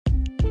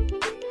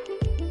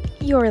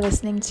You're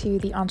listening to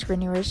The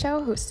Entrepreneur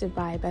Show, hosted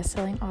by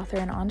best-selling author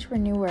and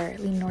entrepreneur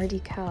Lenore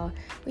DeKel.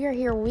 We are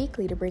here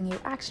weekly to bring you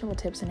actionable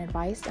tips and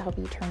advice to help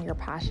you turn your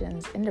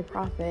passions into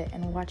profit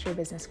and watch your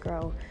business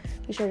grow.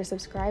 Be sure to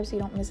subscribe so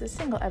you don't miss a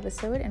single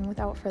episode, and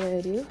without further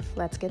ado,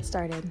 let's get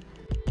started.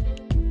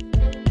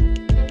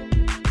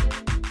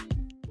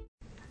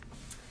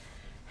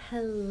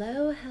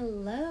 Hello.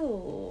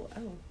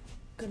 Oh,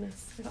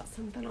 goodness, I got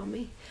something on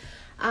me.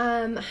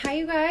 Hi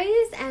you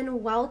guys,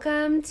 and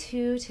welcome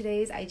to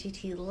today's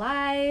IGT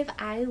Live.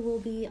 I will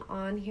be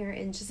on here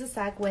in just a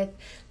sec with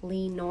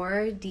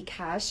Lenore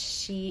DeKel.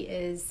 She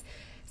is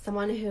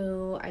someone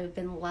who I've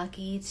been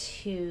lucky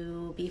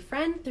to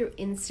befriend through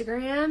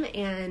Instagram,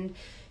 and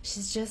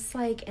she's just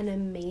like an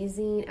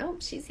amazing,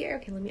 she's here.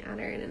 Okay, let me add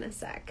her in a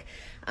sec.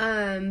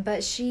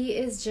 But she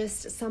is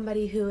just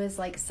somebody who is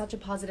like such a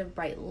positive,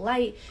 bright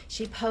light.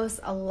 She posts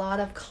a lot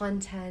of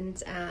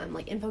content,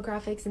 like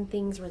infographics and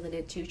things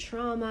related to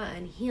trauma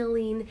and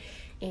healing.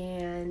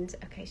 And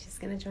okay, she's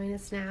going to join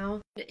us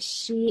now.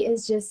 She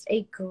is just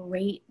a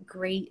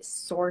great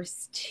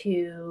source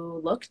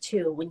to look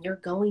to when you're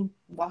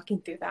walking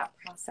through that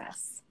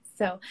process.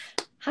 So,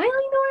 hi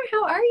Lenore,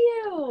 how are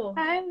you?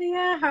 Hi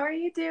Leah, how are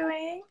you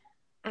doing?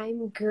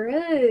 I'm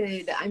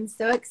good. I'm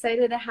so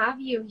excited to have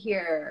you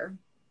here.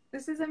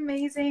 This is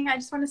amazing. I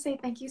just want to say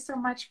thank you so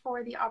much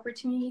for the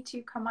opportunity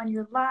to come on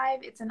your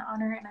live. It's an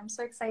honor, and I'm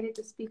so excited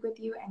to speak with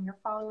you and your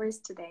followers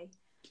today.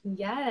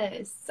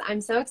 Yes,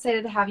 I'm so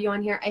excited to have you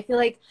on here. I feel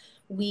like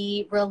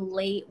we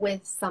relate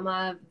with some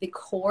of the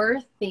core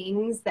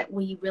things that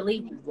we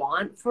really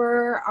want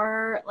for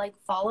our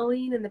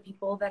following and the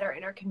people that are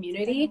in our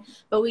community,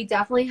 but we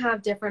definitely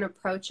have different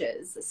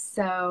approaches.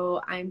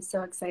 So I'm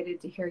so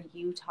excited to hear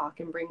you talk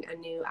and bring a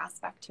new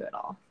aspect to it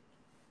all.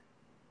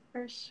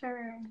 For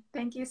sure.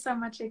 Thank you so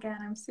much again.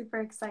 I'm super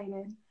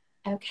excited.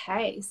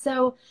 Okay,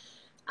 so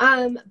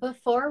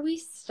before we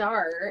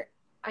start,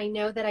 I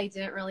know that I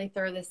didn't really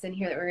throw this in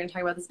here that we're going to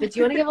talk about this, but do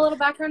you want to give a little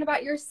background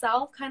about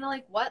yourself? Kind of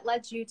like what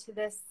led you to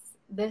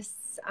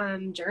this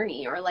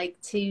journey, or like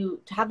to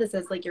have this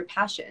as like your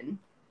passion?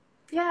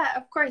 Yeah,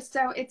 of course.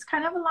 So it's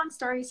kind of a long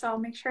story, so I'll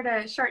make sure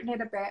to shorten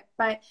it a bit.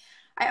 But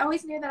I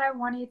always knew that I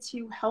wanted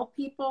to help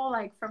people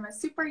like from a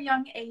super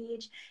young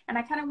age. And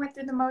I kind of went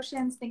through the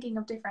motions thinking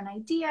of different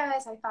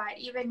ideas. I thought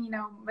even,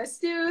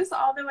 masseuse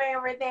all the way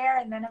over there,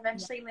 and then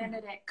eventually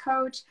landed at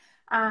coach.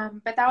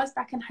 But that was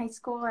back in high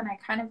school, and I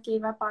kind of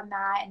gave up on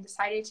that and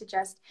decided to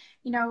just,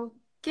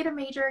 get a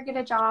major, get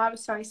a job.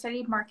 So I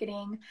studied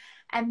marketing.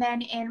 And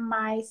then in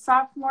my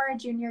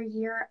junior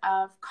year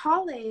of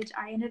college,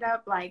 I ended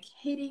up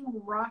hitting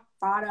rock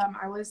bottom.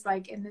 I was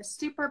in this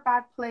super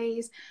bad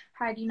place,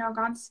 had,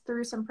 gone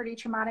through some pretty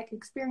traumatic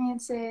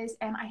experiences,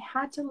 and I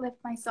had to lift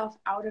myself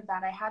out of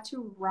that. I had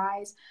to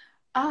rise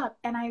up.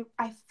 And I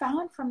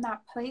found from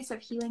that place of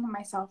healing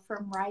myself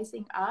from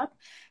rising up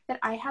that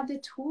I had the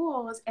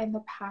tools and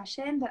the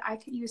passion that I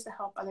could use to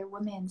help other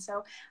women.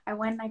 So I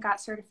went and I got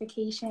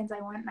certifications. I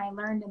went and I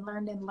learned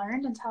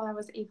until I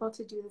was able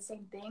to do the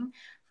same thing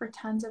for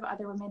tons of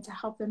other women, to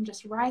help them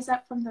just rise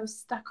up from those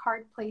stuck,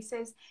 hard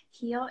places,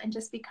 heal, and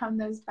just become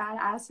those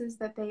badasses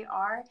that they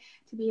are,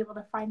 to be able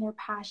to find their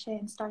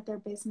passion, start their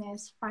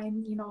business,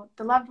 find,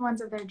 the loved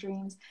ones of their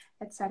dreams,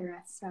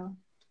 etc. So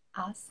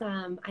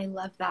awesome. I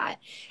love that.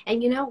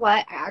 And you know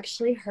what? I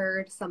actually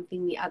heard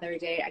something the other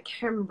day. I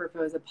can't remember if it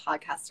was a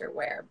podcast or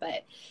where,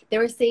 but they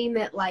were saying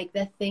that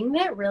the thing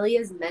that really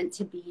is meant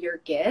to be your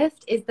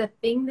gift is the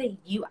thing that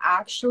you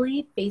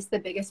actually face the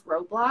biggest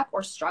roadblock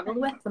or struggle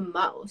with the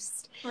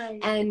most. Right.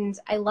 And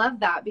I love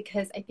that,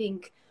 because I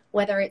think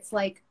whether it's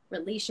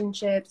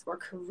relationships or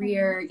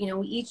career,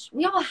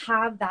 we all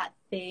have that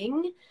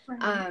thing.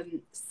 Right.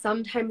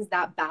 Sometimes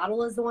that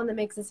battle is the one that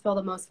makes us feel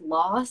the most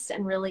lost,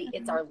 and really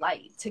it's our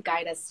light to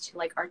guide us to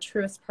our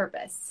truest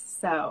purpose.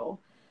 So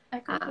I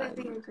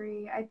completely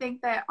agree. I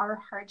think that our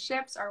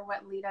hardships are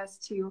what lead us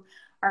to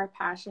our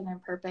passion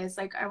and purpose.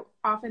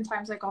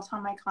 Oftentimes I'll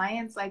tell my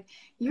clients,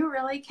 you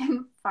really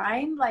can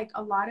find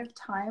a lot of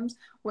times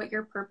what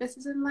your purpose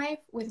is in life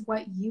with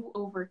what you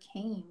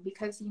overcame,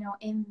 because,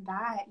 in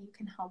that you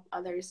can help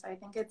others. So I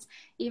think it's,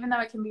 even though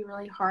it can be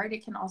really hard,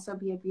 it can also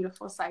be a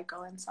beautiful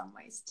cycle in some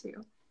ways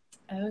too.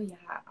 Oh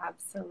yeah,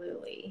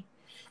 absolutely.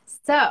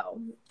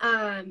 So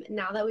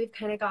now that we've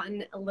kind of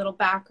gotten a little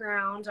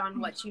background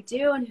on what you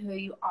do and who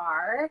you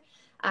are,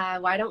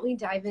 why don't we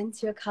dive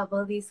into a couple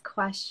of these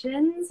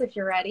questions if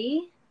you're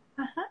ready?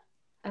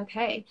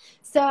 Okay.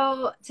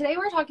 So today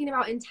we're talking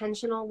about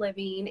intentional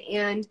living,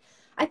 and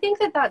I think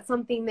that that's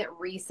something that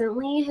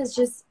recently has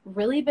just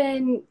really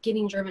been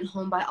getting driven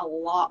home by a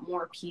lot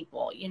more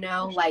people,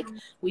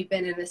 we've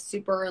been in this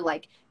super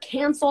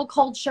cancel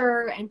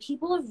culture, and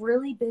people have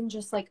really been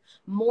just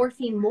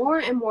morphing more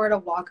and more to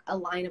walk a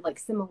line of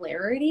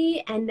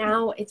similarity. And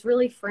now it's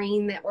really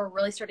freeing that we're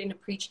really starting to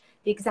preach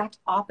the exact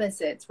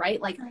opposites, right?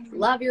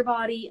 Love your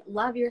body,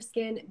 love your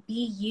skin,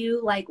 be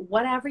you,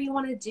 whatever you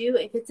want to do.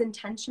 If it's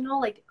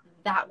intentional,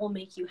 that will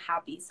make you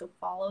happy. So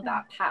follow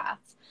that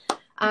path.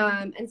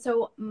 And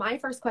so my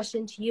first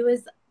question to you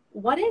is,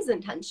 what is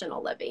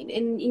intentional living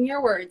in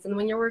your words and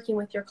when you're working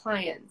with your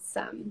clients?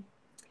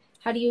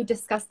 How do you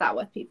discuss that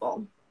with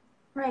people?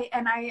 Right.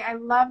 And I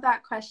love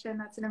that question.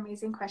 That's an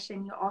amazing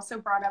question. You also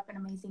brought up an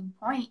amazing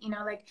point. You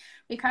know, like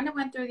we kind of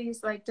went through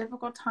these like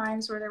difficult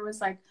times where there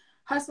was like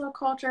hustle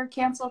culture,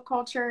 cancel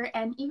culture.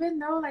 And even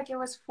though like it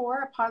was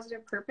for a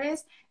positive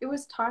purpose, it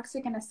was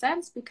toxic in a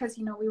sense because,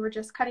 you know, we were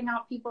just cutting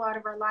out people out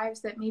of our lives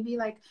that maybe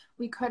like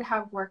we could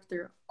have worked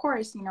through. Of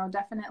course, you know,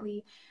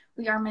 definitely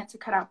we are meant to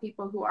cut out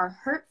people who are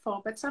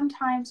hurtful. But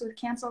sometimes with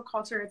cancel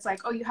culture, it's like,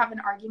 oh, you have an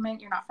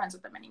argument, you're not friends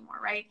with them anymore,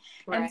 right?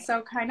 Right. And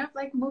so kind of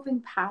like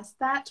moving past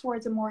that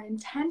towards a more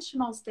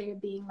intentional state of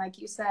being, like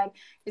you said,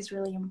 is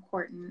really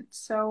important.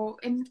 So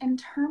in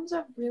terms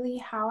of really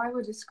how I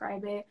would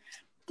describe it,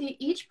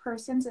 each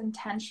person's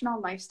intentional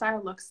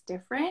lifestyle looks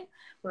different.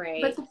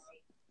 Right. But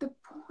the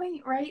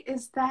point, right,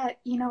 is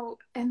that, you know,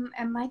 and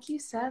like you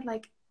said,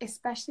 like,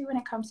 especially when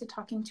it comes to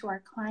talking to our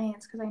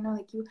clients, because I know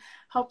like you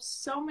help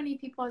so many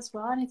people as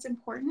well. And it's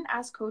important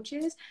as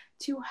coaches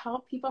to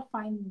help people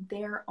find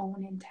their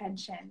own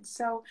intention.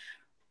 So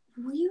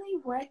really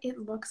what it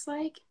looks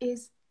like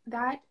is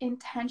that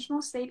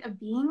intentional state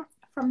of being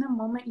from the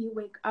moment you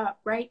wake up,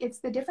 right? It's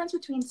the difference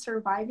between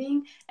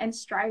surviving and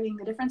striving,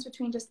 the difference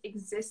between just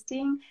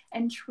existing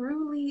and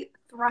truly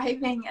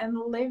thriving and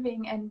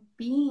living and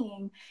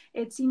being.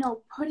 It's, you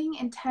know, putting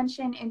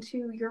intention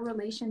into your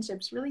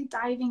relationships, really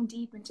diving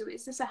deep into,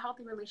 is this a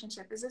healthy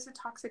relationship? Is this a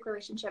toxic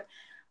relationship?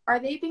 Are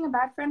they being a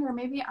bad friend, or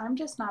maybe I'm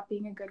just not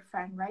being a good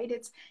friend, right?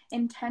 It's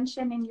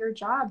intention in your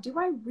job. Do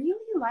I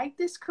really like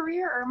this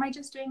career, or am I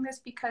just doing this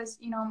because,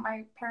 you know,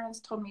 my parents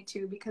told me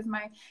to, because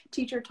my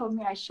teacher told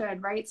me I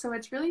should, right? So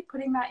it's really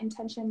putting that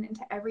intention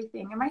into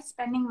everything. Am I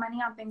spending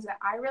money on things that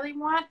I really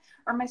want,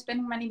 or am I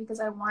spending money because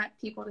I want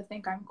people to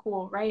think I'm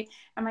cool, right?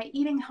 Am I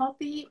eating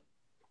healthy,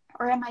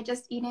 or am I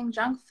just eating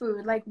junk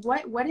food? Like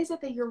what is it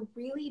that you're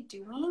really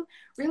doing?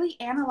 Really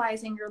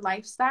analyzing your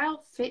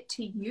lifestyle fit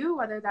to you,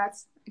 whether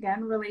that's,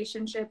 again,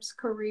 relationships,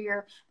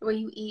 career, the way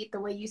you eat, the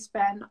way you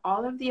spend,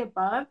 all of the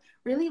above,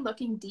 really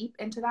looking deep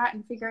into that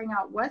and figuring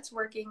out what's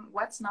working,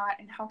 what's not,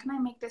 and how can I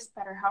make this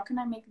better? How can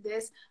I make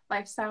this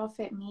lifestyle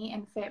fit me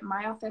and fit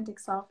my authentic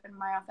self and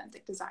my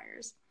authentic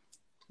desires?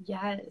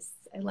 Yes,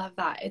 I love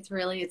that. It's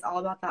all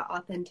about that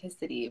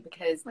authenticity,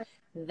 because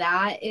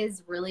that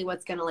is really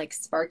what's going to like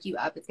spark you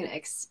up. It's going to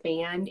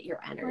expand your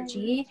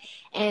energy.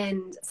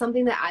 And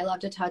something that I love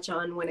to touch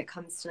on when it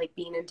comes to like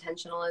being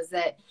intentional is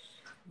that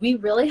we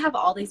really have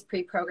all these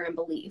pre-programmed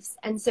beliefs.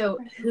 And so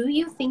who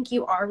you think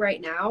you are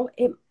right now,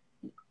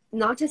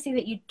 not to say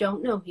that you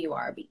don't know who you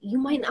are, but you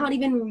might not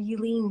even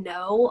really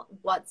know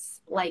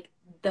what's like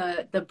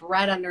the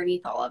bread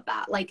underneath all of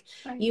that. Like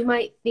you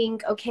might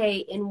think, okay,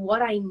 in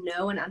what I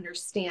know and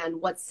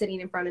understand what's sitting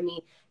in front of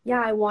me,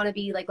 yeah, I want to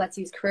be like, let's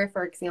use career,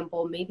 for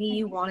example. Maybe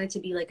you wanted to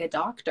be like a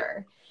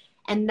doctor.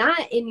 And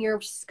that in your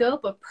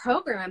scope of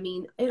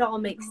programming, it all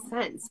makes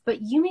sense.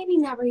 But you maybe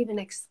never even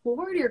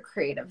explored your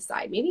creative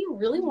side. Maybe you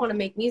really want to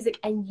make music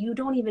and you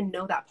don't even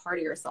know that part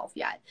of yourself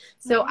yet.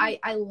 So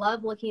I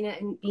love looking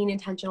at and being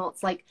intentional.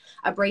 It's like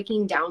a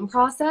breaking down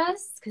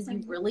process, because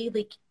you really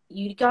like,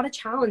 you got to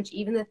challenge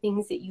even the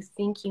things that you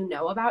think you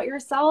know about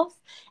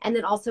yourself. And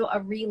then also a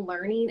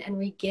relearning and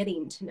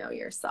re-getting to know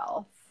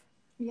yourself.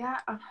 Yeah,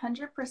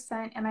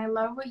 100%. And I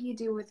love what you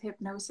do with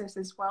hypnosis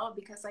as well,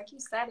 because like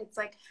you said, it's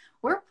like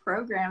we're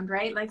programmed,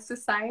 right? Like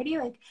society,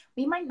 like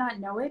we might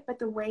not know it, but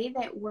the way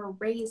that we're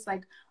raised,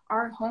 like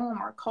our home,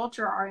 our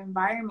culture, our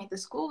environment, the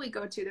school we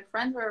go to, the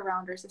friends we're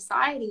around, our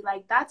society,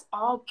 like that's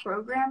all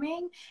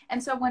programming.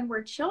 And so when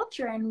we're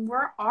children,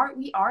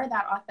 we are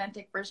that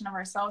authentic version of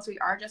ourselves. We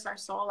are just our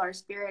soul, our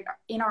spirit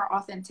in our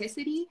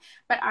authenticity.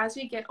 But as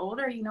we get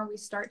older, you know, we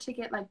start to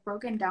get like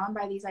broken down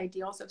by these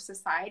ideals of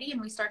society,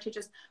 and we start to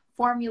just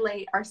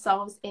formulate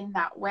ourselves in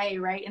that way,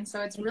 right? And so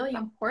it's really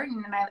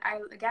important. And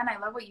I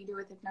love what you do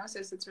with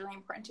hypnosis. It's really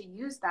important to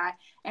use that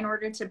in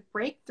order to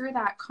break through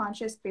that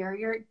conscious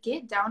barrier,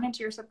 get down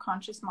into your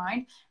subconscious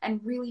mind, and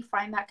really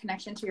find that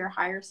connection to your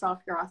higher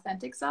self, your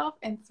authentic self.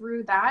 And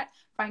through that,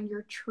 find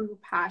your true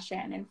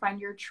passion and find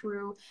your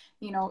true,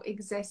 you know,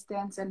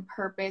 existence and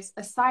purpose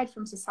aside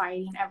from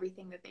society and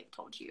everything that they've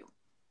told you.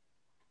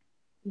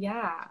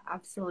 Yeah,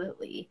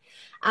 absolutely.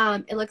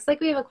 It looks like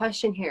we have a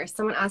question here.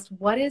 Someone asked,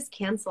 what is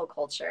cancel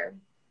culture?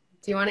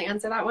 Do you want to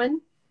answer that one?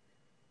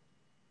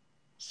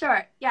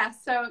 Sure. Yeah.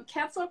 So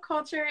cancel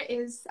culture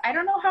is, I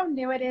don't know how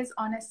new it is,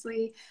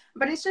 honestly,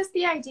 but it's just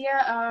the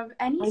idea of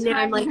anytime.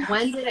 I'm like,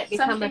 when did it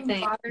become a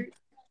thing?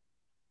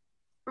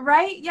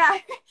 Right? Yeah.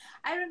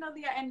 I don't know,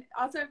 Leah. And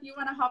also, if you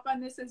want to hop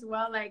on this as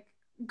well, like,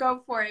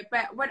 go for it.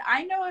 But what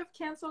I know of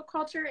cancel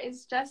culture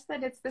is just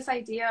that it's this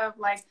idea of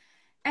like,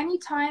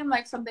 anytime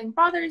like something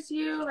bothers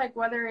you, like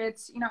whether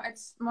it's, you know,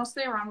 it's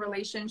mostly around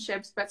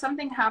relationships, but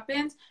something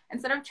happens,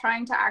 instead of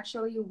trying to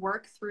actually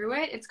work through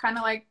it, it's kind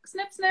of like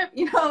snip snip,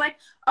 you know, like,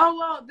 oh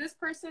well, this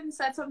person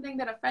said something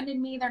that offended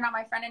me, they're not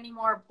my friend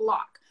anymore,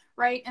 block,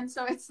 right? And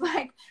so it's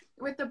like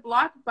with the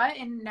block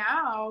button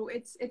now,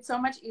 it's so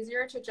much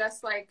easier to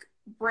just like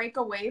break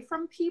away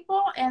from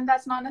people, and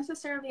that's not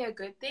necessarily a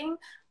good thing.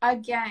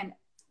 Again,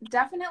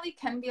 definitely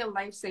can be a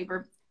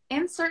lifesaver.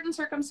 In certain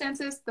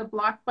circumstances, the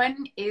block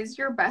button is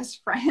your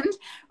best friend,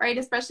 right?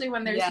 Especially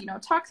when there's, Yeah. you know,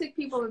 toxic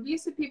people,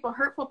 abusive people,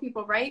 hurtful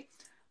people, right?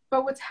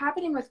 But what's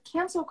happening with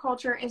cancel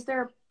culture is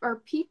there are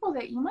people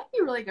that you might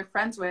be really good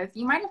friends with.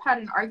 You might have had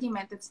an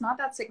argument that's not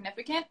that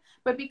significant,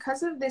 but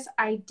because of this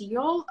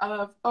ideal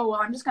of, oh, well,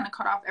 I'm just going to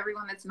cut off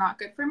everyone that's not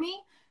good for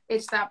me,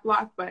 it's that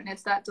block button,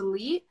 it's that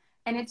delete.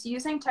 And it's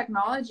using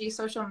technology,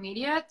 social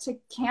media, to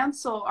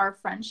cancel our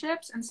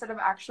friendships instead of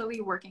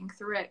actually working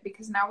through it,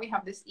 because now we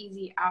have this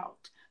easy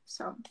out.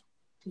 So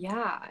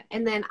Yeah.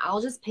 And then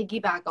I'll just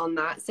piggyback on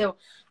that. So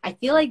I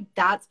feel like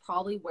that's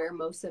probably where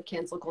most of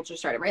cancel culture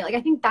started, right? Like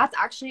I think that's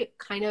actually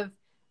kind of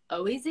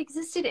always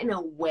existed in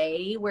a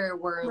way where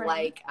we're right,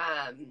 like,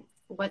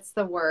 what's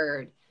the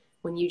word?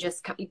 When you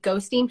just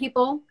ghosting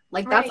people,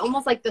 like that's right,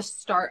 almost like the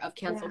start of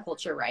cancel yeah,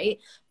 culture, right?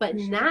 But for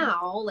sure.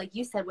 now, like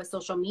you said, with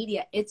social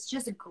media, it's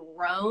just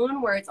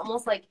grown where it's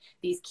almost like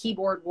these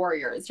keyboard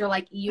warriors. You're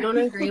like, you don't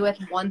agree with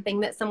one thing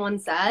that someone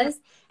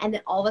says, and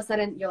then all of a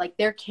sudden you're like,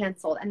 they're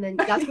canceled. And then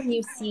that's when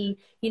you see,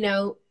 you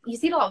know, you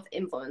see it a lot with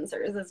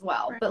influencers as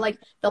well. Right. But like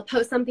they'll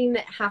post something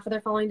that half of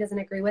their following doesn't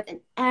agree with, and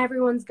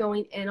everyone's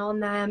going in on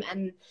them,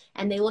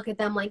 and they look at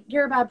them like,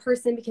 you're a bad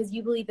person because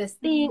you believe this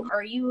thing,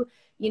 or you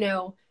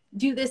know,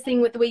 do this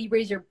thing with the way you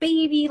raise your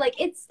baby. Like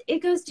it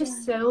goes to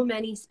so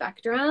many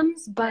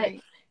spectrums, but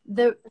Right.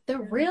 the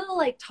real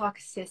like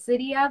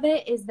toxicity of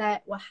it is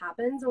that what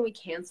happens when we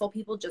cancel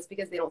people just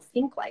because they don't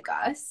think like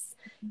us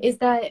is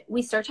that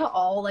we start to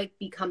all like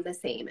become the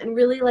same. And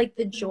really like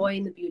the joy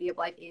and the beauty of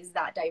life is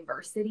that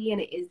diversity, and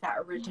it is that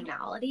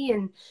originality.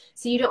 And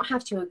so you don't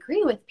have to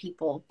agree with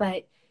people,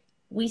 but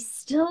you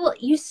still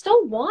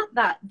want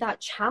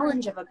that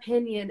challenge of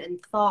opinion and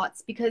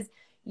thoughts, because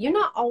you're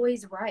not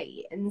always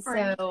right. And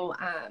Right. so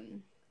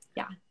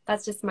yeah,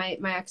 that's just my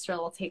extra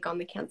little take on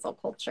the cancel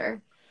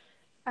culture.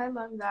 I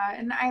love that.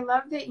 And I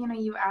love that, you know,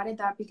 you added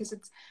that, because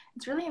it's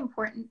really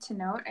important to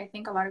note. I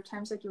think a lot of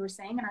times, like you were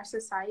saying, in our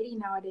society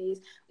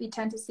nowadays, we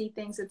tend to see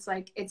things, it's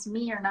like, it's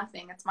me or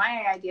nothing. It's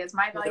my ideas,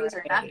 my values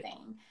or Right.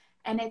 nothing.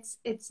 And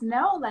it's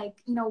no,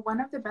 like, you know, one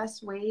of the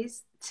best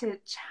ways to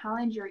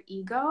challenge your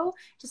ego,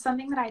 just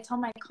something that I tell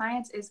my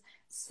clients, is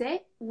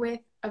sit with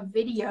a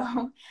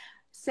video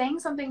saying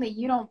something that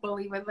you don't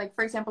believe with. Like,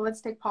 for example,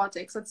 let's take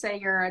politics. Let's say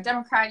you're a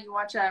Democrat, you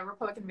watch a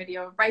Republican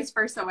video, vice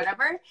versa,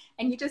 whatever,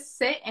 and you just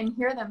sit and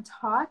hear them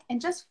talk and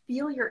just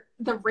feel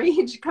the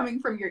rage coming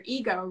from your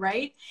ego,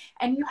 right?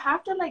 And you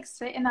have to like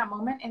sit in that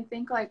moment and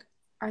think like,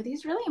 are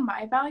these really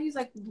my values?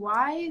 Like,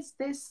 why is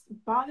this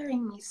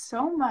bothering me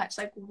so much?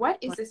 Like, what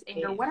is this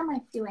anger? What am I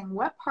feeling?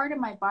 What part of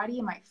my body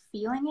am I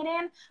feeling it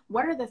in?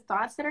 What are the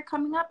thoughts that are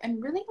coming up?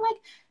 And really like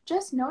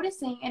just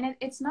noticing. And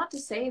it's not to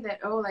say that,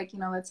 oh, like, you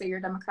know, let's say you're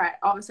a Democrat,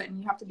 all of a sudden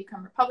you have to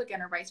become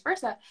Republican or vice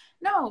versa.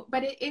 No,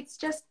 but it's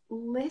just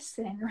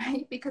listen,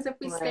 right? Because if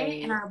we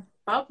stay in Right. our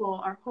bubble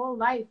our whole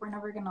life, we're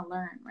never going to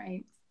learn,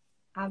 right?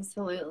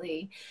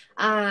 Absolutely.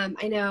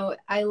 I know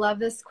I love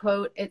this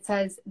quote. It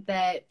says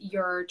that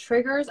your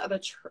triggers are the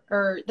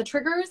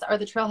triggers are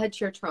the trailhead to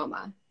your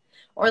trauma,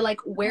 or like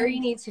where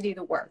you need to do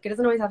the work. It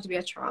doesn't always have to be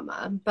a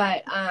trauma,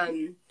 but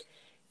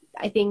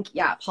I think,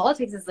 yeah,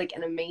 politics is like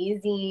an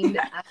amazing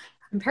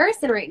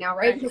comparison right now,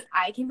 right? Because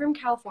I came from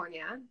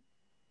California,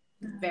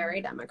 very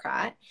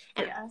Democrat,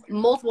 and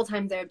multiple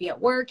times I would be at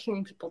work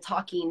hearing people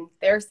talking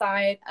their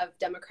side of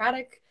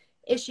Democratic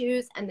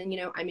issues, and then, you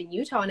know, I'm in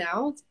Utah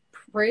now. It's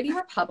pretty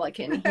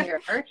Republican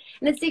here, and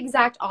it's the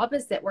exact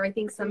opposite, where I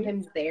think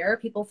sometimes there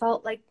people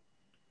felt like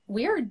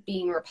weird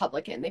being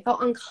Republican. They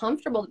felt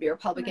uncomfortable to be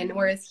Republican,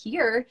 whereas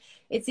here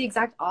it's the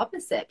exact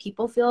opposite.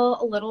 People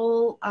feel a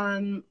little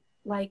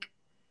like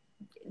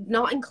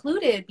not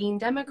included being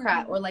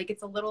Democrat, or like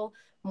it's a little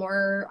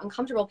more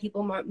uncomfortable.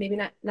 People maybe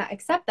not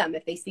accept them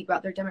if they speak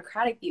about their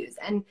Democratic views.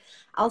 And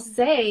I'll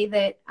say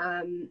that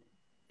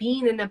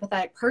being an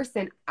empathetic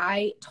person,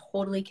 I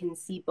totally can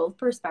see both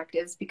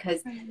perspectives,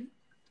 because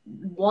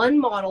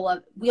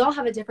we all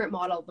have a different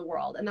model of the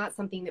world, and that's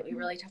something that we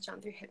really touch on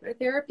through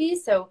hypnotherapy.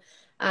 So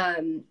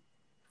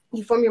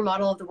you form your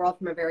model of the world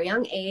from a very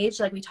young age.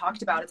 Like we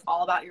talked about, it's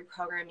all about your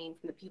programming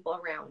from the people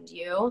around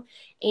you.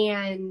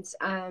 And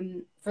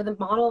for the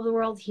model of the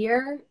world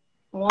here,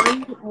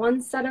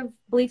 one set of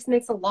beliefs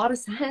makes a lot of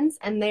sense,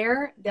 and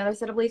the other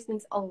set of beliefs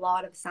makes a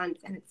lot of sense,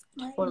 and it's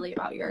totally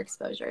about your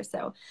exposure.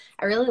 So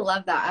I really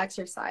love that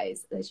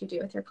exercise that you do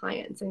with your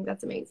clients. I think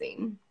that's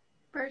amazing.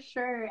 For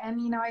sure.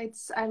 And, you know,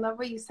 I love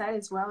what you said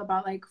as well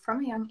about like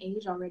from a young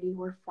age already,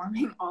 we're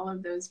forming all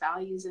of those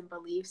values and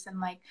beliefs. And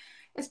like,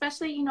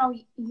 especially, you know,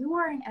 you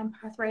are an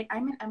empath, right?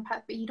 I'm an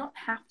empath, but you don't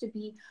have to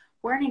be.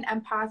 We're an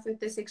empath with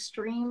this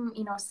extreme,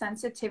 you know,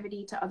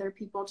 sensitivity to other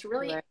people to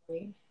really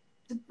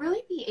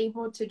be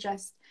able to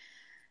just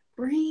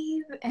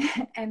breathe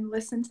and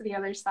listen to the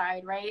other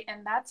side, right?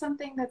 And that's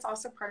something that's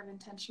also part of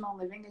intentional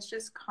living, is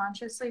just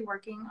consciously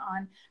working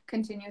on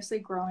continuously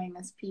growing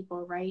as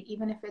people, right?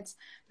 Even if it's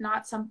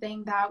not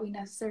something that we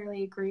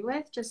necessarily agree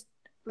with, just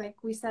like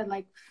we said,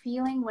 like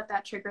feeling what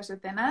that triggers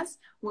within us,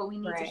 what we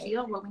need to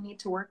feel, what we need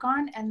to work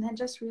on, and then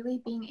just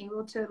really being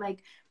able to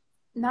like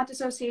not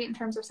dissociate in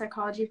terms of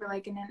psychology, but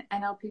like in an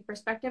NLP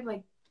perspective,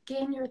 like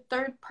gain your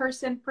third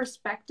person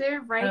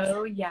perspective, right?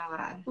 Oh,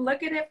 yeah.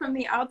 Look at it from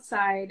the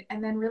outside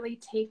and then really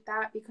take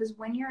that, because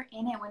when you're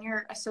in it, when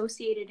you're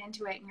associated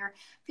into it and you're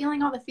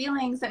feeling all the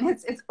feelings, and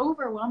it's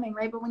overwhelming,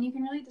 right? But when you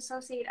can really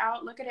dissociate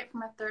out, look at it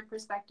from a third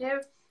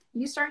perspective,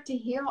 you start to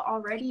heal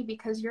already,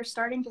 because you're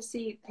starting to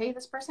see, hey,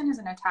 this person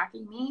isn't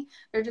attacking me.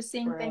 They're just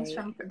seeing things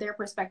from their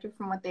perspective,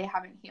 from what they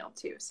haven't healed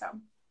too. So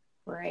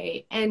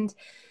right. And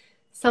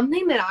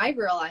something that I've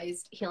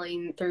realized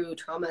healing through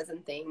traumas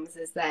and things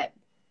is that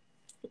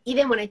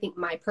even when I think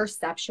my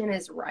perception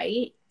is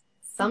right,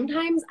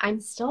 sometimes I'm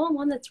still the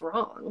one that's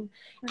wrong.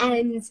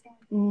 And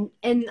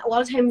a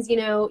lot of times, you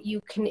know,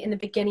 you can, in the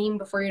beginning,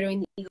 before you're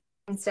doing the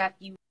stuff,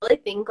 you really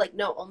think like,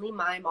 no, only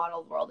my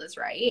model world is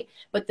right.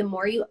 But the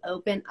more you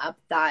open up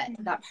that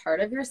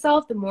part of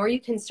yourself, the more you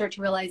can start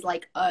to realize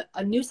like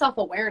a new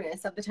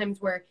self-awareness of the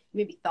times where you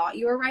maybe thought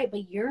you were right,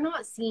 but you're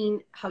not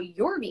seeing how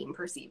you're being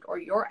perceived or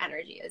your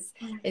energy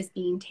is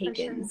being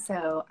taken.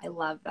 So I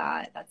love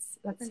that.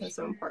 That's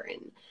so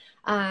important.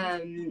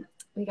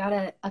 We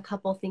got a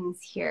couple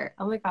things here.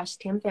 Oh my gosh,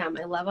 Tam Fam,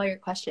 I love all your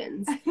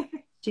questions.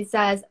 She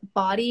says,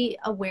 body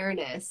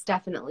awareness,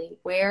 definitely.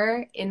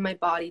 Where in my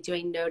body do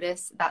I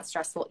notice that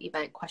stressful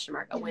event? Question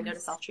mark. A window to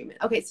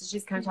self-treatment. Okay, so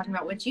she's kind of talking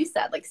about what you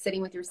said, like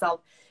sitting with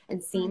yourself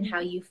and seeing how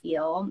you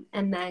feel.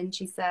 And then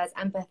she says,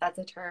 empath, that's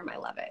a term. I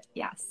love it.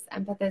 Yes,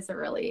 empath is a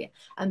really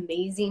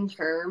amazing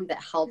term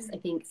that helps, I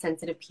think,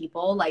 sensitive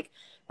people like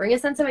bring a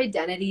sense of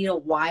identity to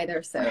why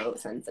they're so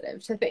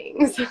sensitive to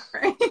things.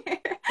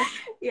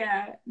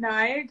 Yeah, no,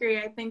 I agree.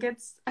 I think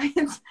it's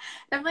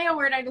definitely a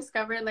word I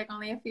discovered like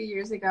only a few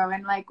years ago.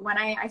 And like when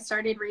I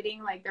started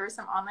reading, like there were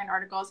some online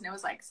articles and it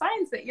was like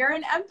signs that you're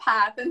an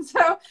empath. And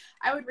so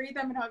I would read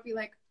them and I would be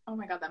like, oh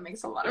my God, that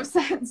makes a lot of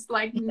sense.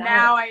 Like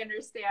now I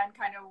understand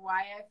kind of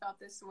why I felt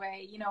this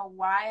way, you know,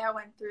 why I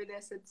went through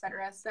this,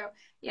 etc. So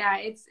yeah,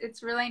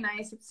 it's really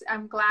nice.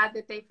 I'm glad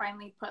that they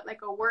finally put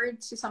like a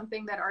word to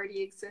something that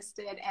already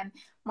existed, and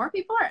more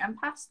people are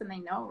empaths than they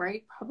know,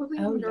 right? Probably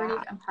the majority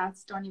of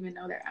empaths don't even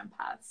know they're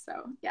empaths.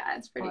 So yeah,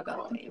 it's pretty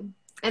cool.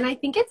 And I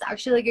think it's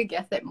actually like a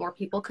gift that more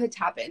people could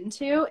tap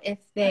into if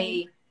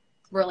they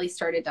really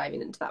started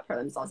diving into that for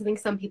themselves. I think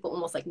some people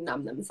almost like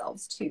numb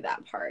themselves to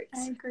that part.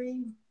 I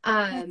agree.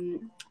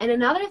 And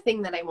another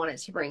thing that I wanted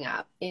to bring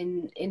up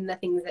in the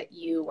things that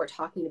you were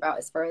talking about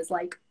as far as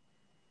like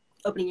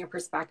opening your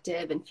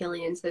perspective and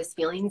feeling into those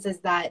feelings is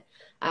that,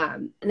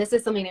 and this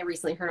is something I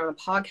recently heard on a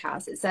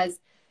podcast, it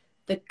says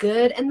the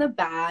good and the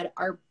bad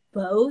are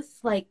both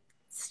like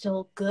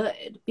still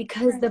good,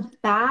 because the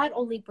bad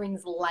only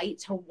brings light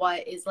to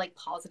what is like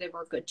positive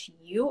or good to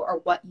you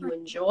or what you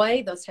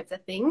enjoy, those types of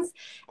things.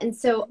 And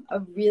so a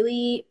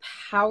really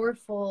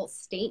powerful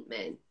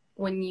statement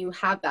when you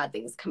have bad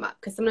things come up,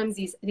 because sometimes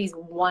these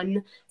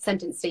one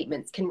sentence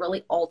statements can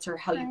really alter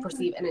how you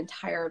perceive an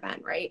entire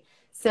event, right?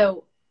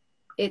 So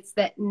it's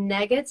that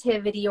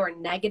negativity or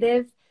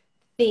negative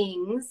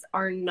things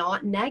are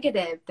not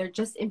negative, they're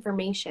just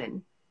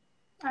information.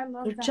 I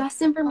love They're that.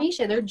 just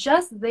information. They're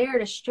just there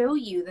to show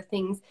you the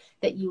things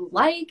that you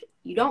like,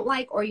 you don't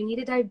like, or you need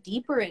to dive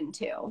deeper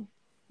into.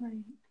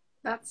 Right.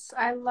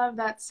 I love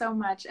that so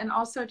much. And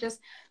also just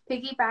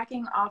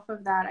piggybacking off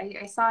of that,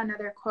 I saw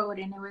another quote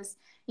and it was,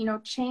 you know,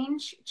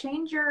 change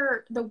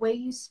the way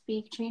you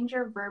speak, change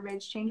your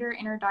verbiage, change your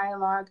inner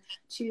dialogue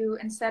to,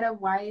 instead of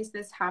why is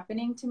this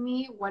happening to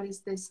me? What is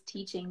this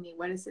teaching me?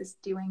 What is this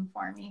doing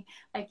for me?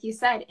 Like you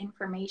said,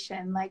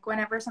 information. Like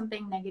whenever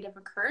something negative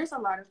occurs, a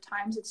lot of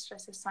times it's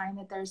just a sign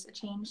that there's a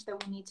change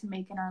that we need to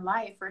make in our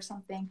life, or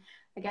something,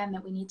 again,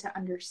 that we need to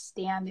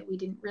understand that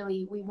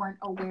we weren't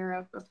aware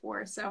of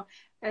before. So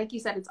like you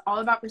said, it's all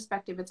about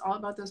perspective. It's all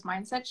about those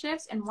mindset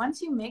shifts. And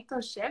once you make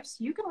those shifts,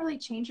 you can really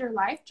change your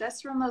life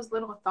just from those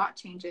little thought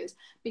changes,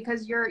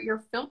 because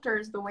your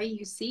filters, the way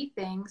you see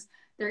things,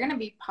 they're going to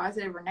be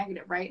positive or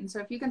negative, right? And so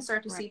if you can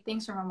start to see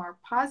things from a more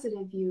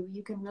positive view,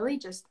 you can really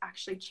just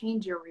actually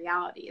change your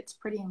reality. It's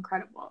pretty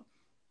incredible.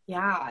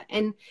 Yeah.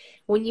 And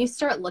when you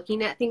start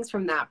looking at things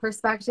from that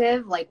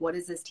perspective, like, what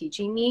is this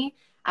teaching me?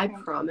 I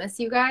promise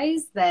you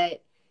guys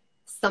that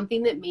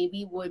something that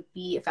maybe would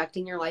be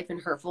affecting your life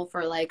and hurtful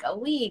for like a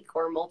week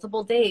or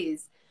multiple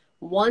days,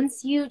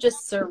 once you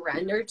just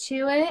surrender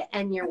to it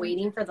and you're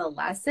waiting for the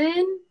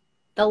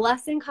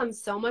lesson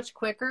comes so much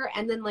quicker.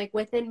 And then like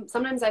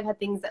sometimes I've had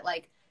things that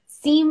like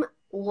seem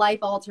life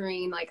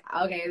altering, like,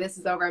 okay, this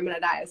is over, I'm gonna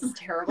die, this is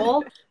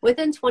terrible.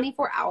 Within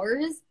 24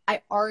 hours,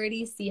 I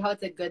already see how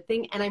it's a good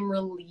thing, and I'm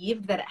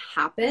relieved that it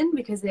happened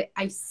because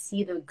I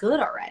see the good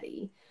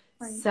already.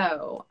 Right.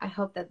 So I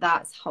hope that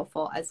that's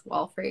helpful as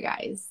well for you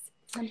guys.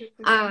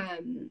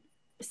 100%.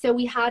 So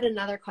we had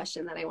another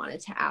question that I wanted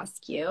to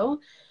ask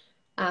you,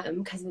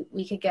 because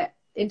we could get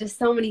into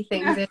so many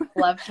things. I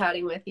love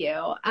chatting with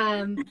you.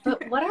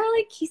 But what are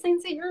like key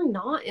signs that you're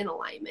not in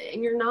alignment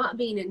and you're not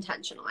being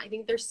intentional? I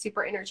think they're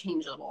super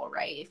interchangeable,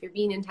 right? If you're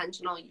being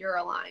intentional, you're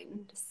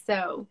aligned.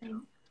 So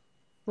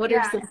what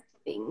are some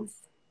things?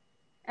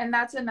 And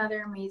that's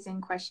another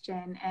amazing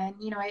question. And,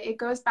 you know, it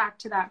goes back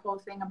to that whole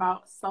thing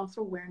about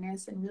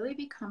self-awareness and really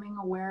becoming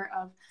aware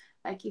of,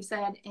 like you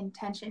said,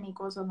 intention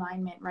equals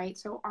alignment, right?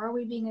 So are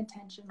we being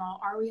intentional?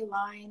 Are we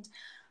aligned?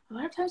 A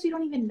lot of times we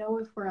don't even know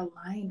if we're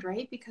aligned,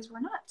 right? Because we're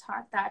not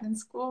taught that in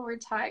school. We're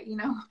taught, you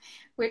know,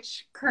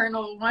 which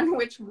colonel won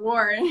which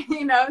war,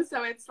 you know?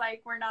 So it's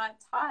like, we're not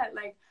taught,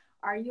 like,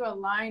 are you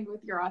aligned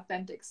with your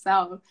authentic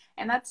self?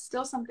 And that's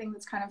still something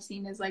that's kind of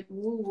seen as like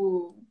woo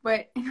woo,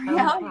 but in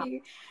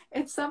reality,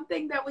 it's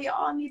something that we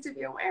all need to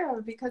be aware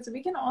of, because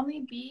we can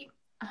only be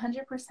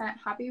 100%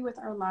 happy with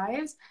our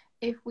lives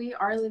if we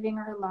are living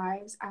our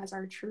lives as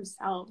our true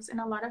selves. And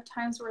a lot of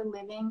times we're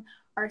living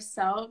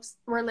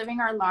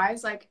our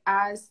lives like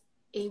as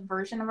a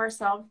version of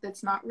ourselves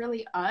that's not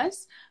really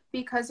us,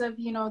 because of,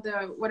 you know,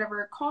 the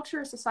whatever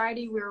culture,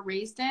 society we were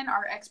raised in,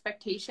 our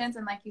expectations.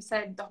 And like you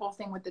said, the whole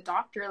thing with the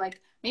doctor, like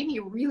maybe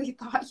you really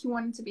thought you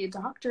wanted to be a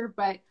doctor,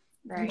 but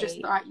you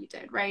just thought you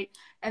did, right?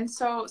 And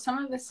so some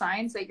of the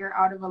signs that you're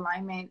out of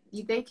alignment,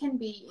 they can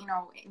be, you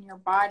know, in your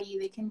body,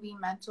 they can be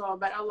mental,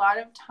 but a lot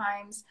of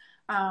times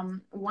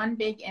one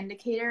big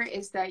indicator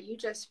is that you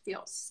just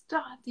feel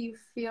stuck. You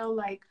feel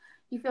like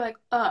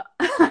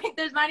like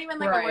there's not even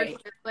like a word for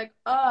it. It's like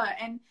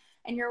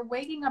and you're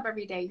waking up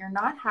every day, you're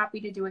not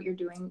happy to do what you're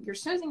doing, you're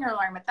snoozing your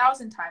alarm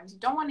 1,000 times, you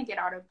don't want to get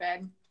out of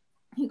bed,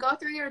 you go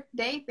through your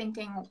day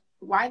thinking,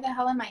 why the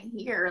hell am I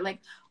here?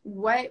 Like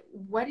what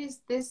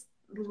is this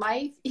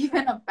life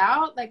even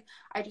about? Like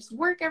I just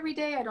work every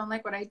day, I don't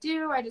like what I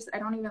do, I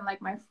don't even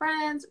like my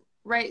friends,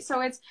 right?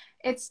 So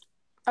it's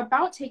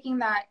about taking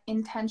that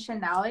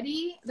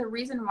intentionality. The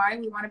reason why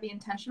we want to be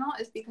intentional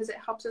is because it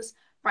helps us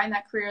find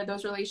that career,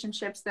 those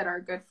relationships that are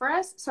good for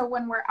us. So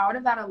when we're out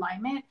of that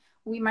alignment,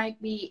 we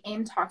might be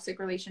in toxic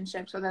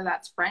relationships, whether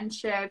that's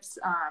friendships,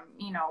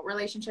 you know,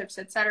 relationships,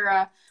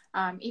 etc.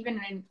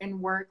 Even in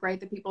work, right?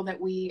 The people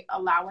that we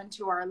allow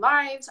into our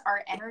lives,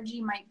 our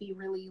energy might be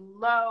really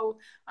low.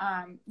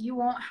 You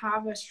won't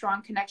have a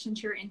strong connection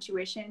to your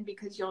intuition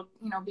because you'll,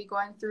 you know, be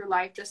going through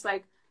life just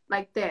like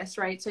this,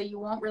 right? So you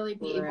won't really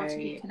be able to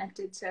be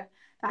connected to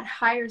that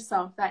higher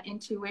self, that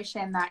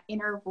intuition, that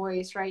inner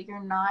voice, right?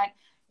 You're not,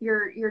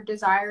 your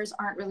desires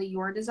aren't really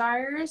your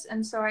desires.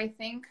 And so I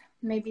think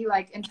maybe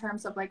like in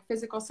terms of like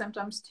physical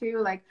symptoms too,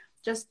 like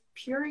just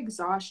pure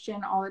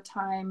exhaustion all the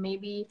time.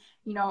 Maybe,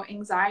 you know,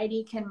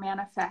 anxiety can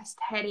manifest,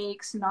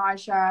 headaches,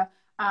 nausea,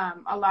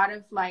 a lot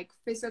of like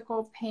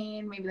physical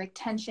pain, maybe like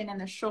tension in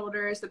the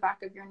shoulders, the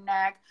back of your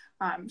neck,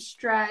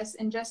 stress,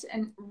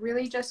 and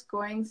really just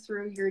going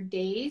through your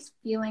days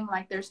feeling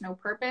like there's no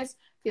purpose,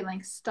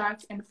 feeling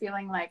stuck, and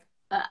feeling like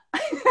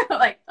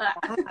like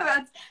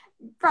that's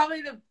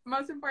probably the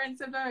most important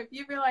symptom. If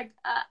you feel like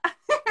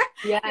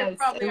yes, you're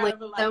probably in like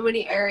so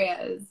many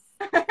areas.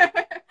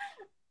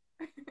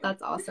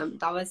 That's awesome.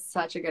 That was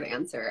such a good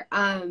answer.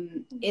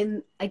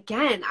 And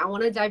again, I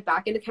want to dive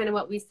back into kind of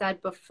what we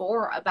said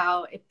before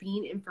about it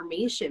being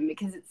information,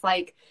 because it's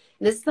like,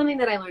 this is something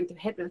that I learned through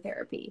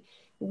hypnotherapy.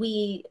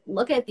 We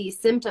look at these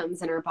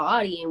symptoms in our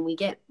body and we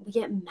get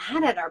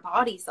mad at our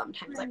body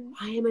sometimes. Like,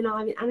 why am I not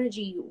having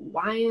energy?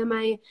 Why am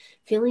I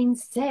feeling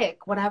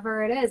sick?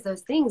 Whatever it is,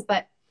 those things.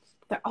 But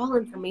they're all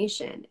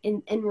information,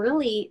 and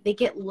really they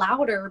get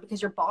louder because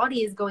your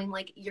body is going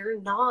like, you're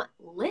not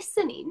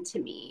listening to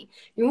me.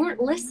 You weren't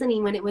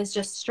listening when it was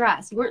just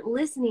stress. You weren't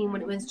listening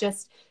when it was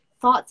just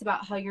thoughts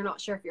about how you're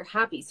not sure if you're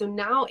happy. So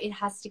now it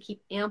has to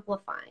keep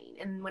amplifying,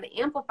 and when it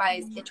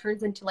amplifies, it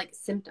turns into like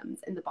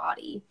symptoms in the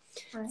body.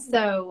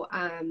 So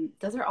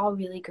those are all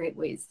really great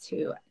ways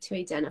to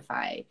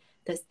identify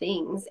those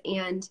things.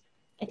 And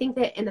I think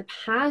that in the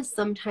past,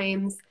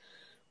 sometimes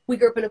we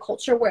grew up in a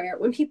culture where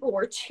when people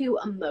were too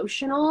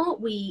emotional,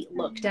 we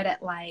looked at it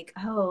like,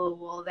 oh,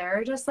 well,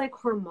 they're just like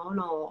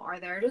hormonal, or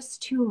they're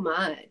just too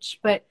much.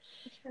 But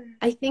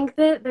I think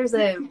that there's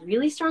a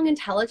really strong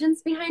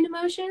intelligence behind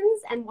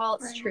emotions. And while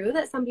it's true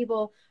that some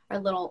people are a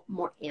little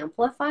more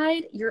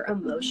amplified, your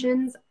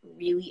emotions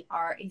really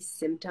are a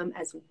symptom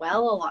as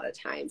well. A lot of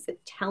times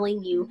it's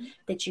telling you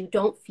that you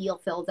don't feel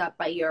filled up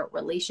by your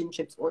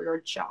relationships or your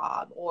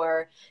job,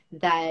 or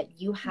that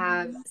you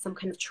have some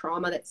kind of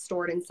trauma that's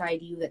stored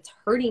inside you that's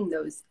hurting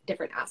those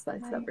different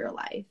aspects of your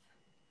life.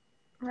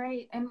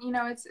 Right. And, you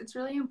know, it's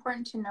really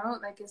important to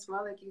note, like, as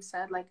well, like you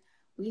said, like,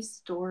 we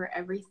store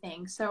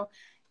everything. So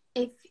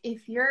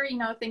if you're, you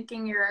know,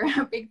 thinking you're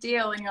a big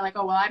deal and you're like,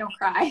 oh, well, I don't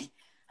cry,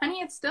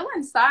 honey, it's still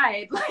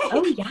inside. Like,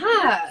 oh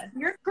yeah,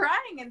 you're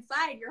crying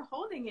inside, you're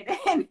holding it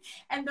in,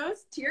 and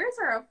those tears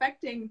are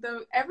affecting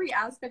every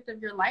aspect of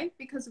your life,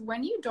 because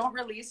when you don't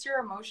release your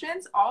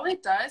emotions, all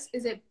it does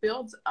is it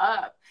builds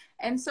up.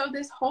 And so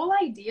this whole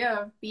idea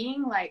of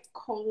being like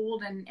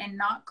cold and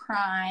not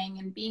crying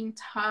and being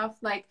tough,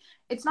 like,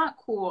 it's not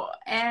cool.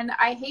 And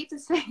I hate to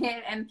say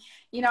it, and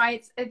you know,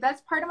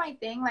 that's part of my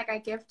thing. Like, I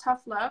give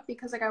tough love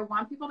because like I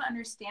want people to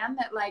understand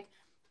that, like,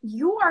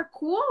 you are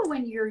cool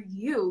when you're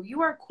you.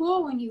 You are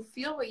cool when you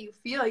feel what you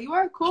feel. You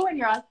are cool when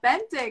you're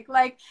authentic.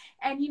 Like,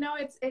 and you know,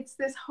 it's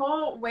this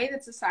whole way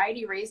that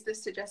society raised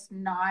us to just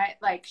not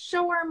like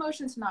show our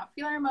emotions, not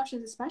feel our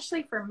emotions,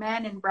 especially for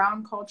men in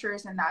brown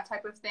cultures and that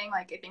type of thing.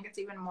 Like, I think it's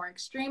even more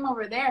extreme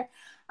over there.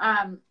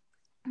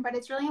 But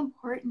it's really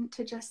important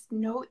to just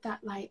note that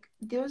like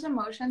those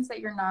emotions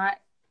that you're not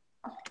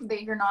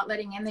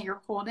letting in, that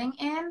you're holding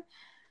in,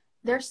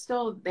 they're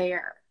still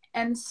there.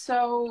 And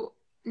so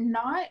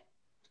not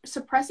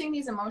suppressing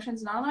these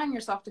emotions, not allowing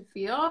yourself to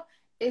feel,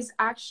 is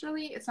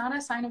actually, it's not a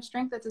sign of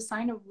strength, it's a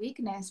sign of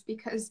weakness,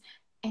 because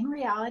in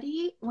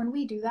reality, when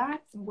we do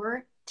that,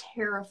 we're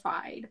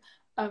terrified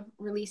of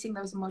releasing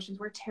those emotions.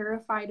 We're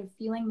terrified of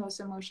feeling those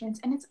emotions.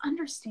 And it's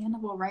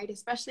understandable, right?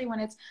 Especially when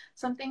it's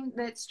something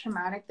that's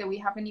traumatic that we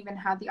haven't even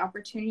had the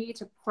opportunity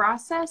to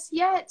process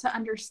yet, to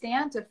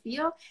understand, to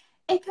feel.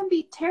 It can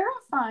be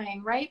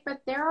terrifying, right?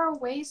 But there are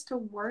ways to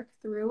work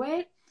through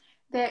it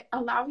that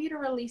allow you to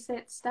release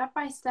it step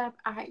by step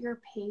at your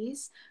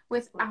pace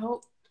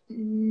without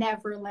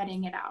never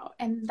letting it out.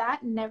 And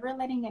that never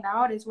letting it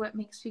out is what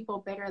makes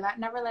people bitter. That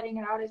never letting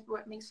it out is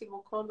what makes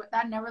people cold. But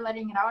that never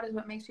letting it out is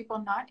what makes people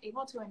not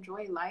able to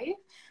enjoy life.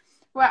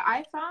 What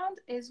I found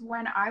is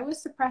when I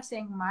was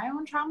suppressing my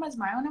own traumas,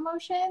 my own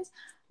emotions,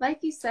 like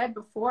you said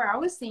before, I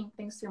was seeing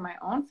things through my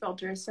own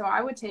filters. So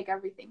I would take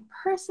everything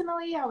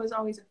personally. I was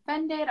always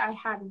offended. I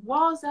had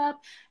walls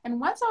up. And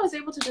once I was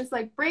able to just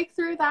like break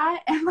through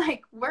that and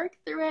like work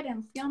through it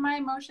and feel my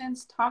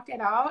emotions, talk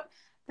it out,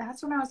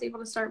 that's when I was able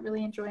to start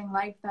really enjoying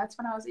life. That's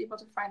when I was able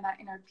to find that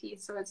inner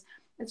peace. So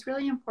it's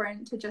really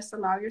important to just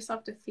allow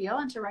yourself to feel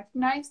and to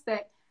recognize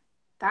that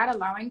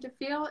allowing to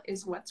feel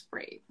is what's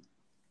brave.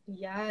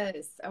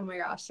 Yes. Oh my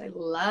gosh. I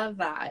love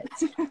that.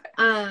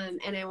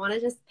 And I want to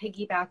just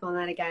piggyback on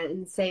that again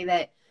and say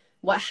that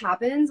what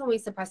happens when we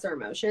suppress our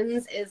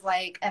emotions is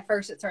like, at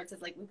first it starts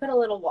as like, we put a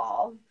little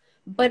wall,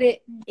 but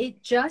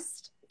it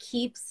just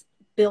keeps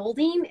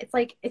building. It's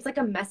like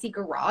a messy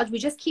garage. We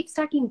just keep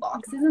stacking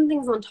boxes and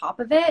things on top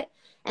of it.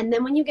 And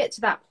then when you get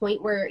to that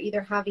point where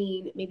either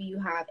maybe you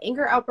have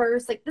anger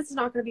outbursts, like this is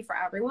not going to be for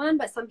everyone,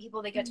 but some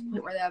people, they get to a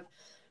point where they have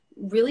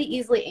really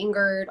easily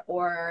angered,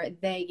 or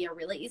they get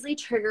really easily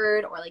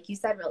triggered, or like you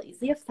said, really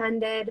easily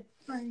offended.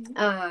 Right.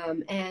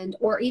 And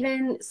or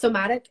even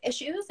somatic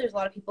issues. There's a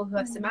lot of people who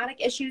have somatic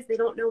issues. They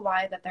don't know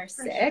why that they're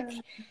sick.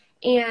 Sure.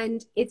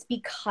 And it's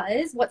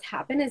because what's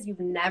happened is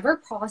you've never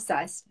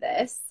processed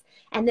this.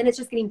 And then it's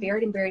just getting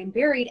buried and buried and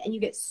buried. And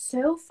you get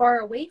so far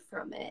away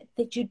from it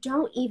that you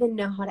don't even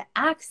know how to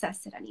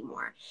access it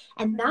anymore.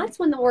 And that's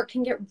when the work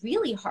can get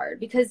really hard,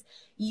 because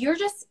you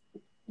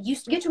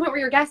get to a point where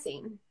you're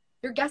guessing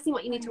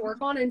what you need to work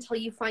on until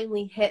you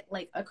finally hit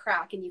like a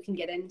crack and you can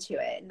get into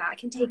it. And that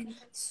can take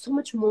so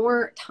much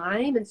more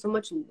time and so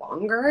much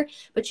longer,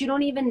 but you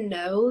don't even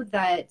know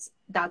that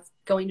that's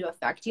going to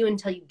affect you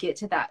until you get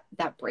to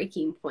that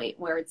breaking point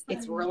where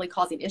it's really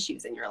causing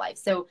issues in your life.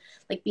 So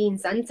like being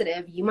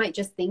sensitive, you might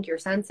just think you're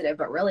sensitive,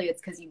 but really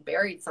it's because you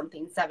buried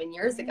something 7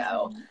 years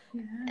ago.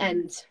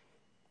 And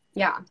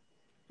yeah.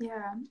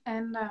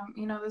 And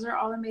those are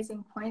all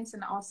amazing points.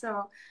 And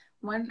also,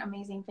 one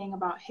amazing thing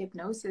about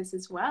hypnosis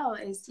as well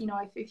is,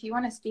 if you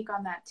want to speak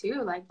on that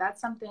too, like that's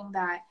something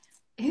that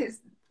is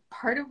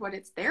part of what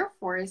it's there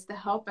for, is to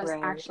help us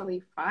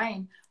actually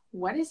find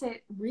what is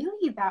it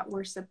really that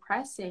we're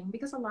suppressing.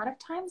 Because a lot of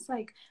times,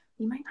 like,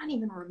 we might not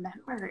even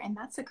remember. And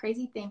that's the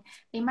crazy thing.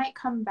 They might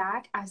come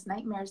back as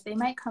nightmares. They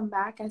might come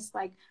back as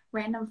like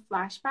random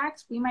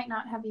flashbacks. We might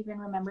not have even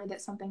remembered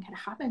that something had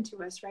happened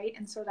to us, right?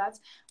 And so that's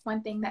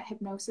one thing that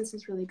hypnosis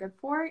is really good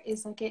for,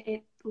 is like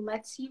it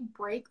lets you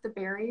break the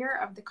barrier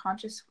of the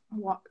conscious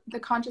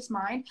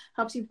mind,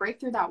 helps you break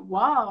through that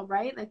wall,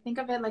 right? Like think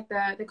of it like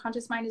the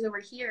conscious mind is over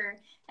here,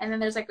 and then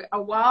there's like a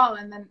wall,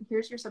 and then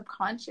here's your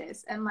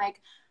subconscious. And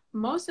like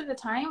most of the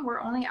time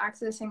we're only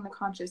accessing the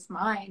conscious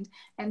mind,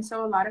 and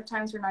so a lot of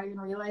times we're not even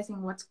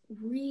realizing what's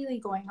really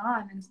going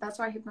on. And that's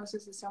why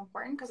hypnosis is so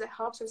important, because it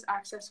helps us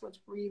access what's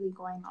really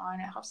going on.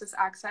 It helps us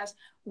access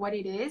what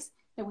it is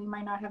that we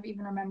might not have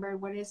even remembered,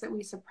 what it is that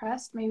we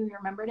suppressed. Maybe we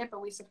remembered it,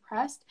 but we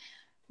suppressed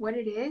what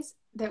it is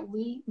that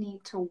we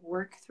need to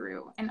work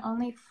through. And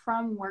only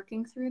from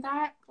working through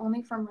that,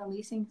 only from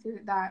releasing through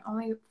that,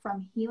 only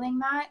from healing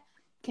that,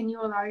 can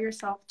you allow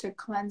yourself to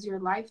cleanse your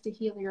life, to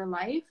heal your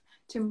life,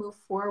 to move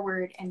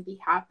forward and be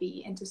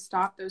happy, and to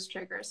stop those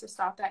triggers, to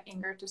stop that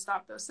anger, to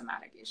stop those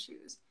somatic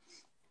issues.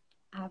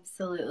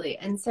 Absolutely.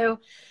 And so,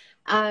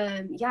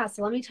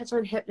 so let me touch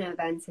on hypno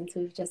then, since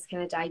we've just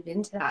kind of dived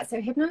into that.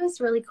 So hypno is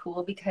really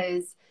cool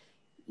because,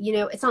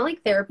 it's not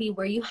like therapy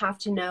where you have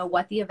to know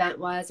what the event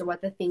was or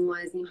what the thing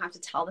was, and you have to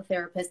tell the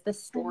therapist the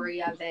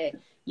story of it.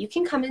 You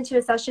can come into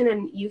a session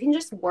and you can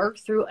just work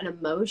through an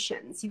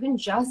emotion. So you can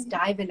just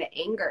dive into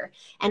anger.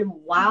 And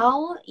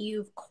while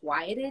you've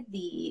quieted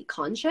the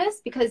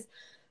conscious, because,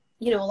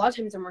 a lot of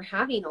times when we're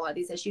having a lot of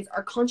these issues,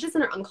 our conscious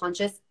and our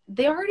unconscious,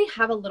 they already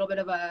have a little bit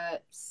of a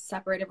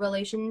separated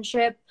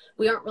relationship.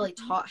 We aren't really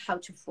taught how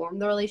to form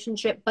the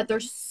relationship, but they're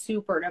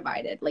super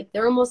divided. Like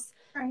they're almost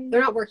Right.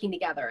 they're not working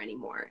together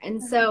anymore.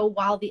 And so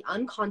while the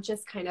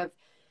unconscious kind of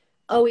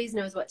always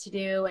knows what to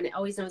do and it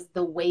always knows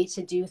the way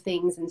to do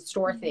things and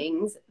store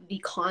things, the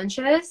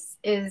conscious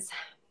is,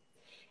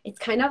 it's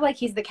kind of like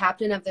he's the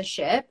captain of the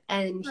ship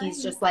and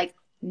he's just like,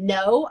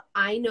 no,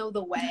 I know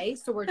the way,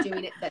 so we're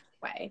doing it this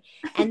way.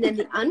 And then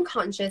the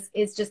unconscious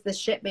is just the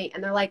shipmate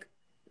and they're like,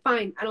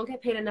 fine, I don't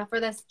get paid enough for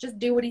this, just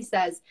do what he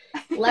says.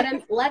 Let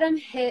him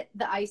hit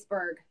the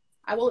iceberg,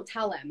 I won't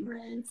tell him.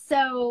 Right.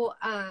 So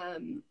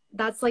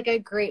that's like a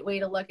great way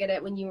to look at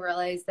it, when you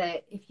realize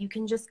that if you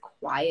can just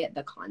quiet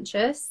the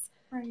conscious,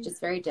 which is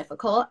very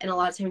difficult. And a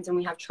lot of times when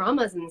we have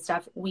traumas and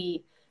stuff,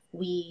 we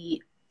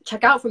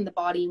check out from the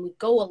body and we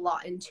go a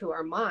lot into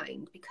our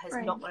mind because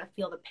we don't want to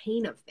feel the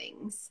pain of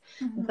things.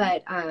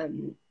 But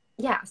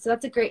yeah, so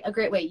that's a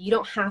great way. You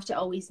don't have to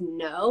always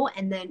know.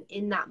 And then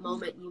in that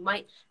moment, you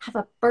might have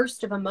a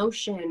burst of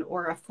emotion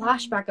or a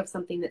flashback of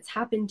something that's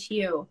happened to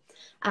you.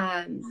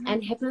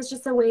 And hypno is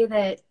just a way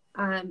that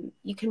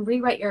you can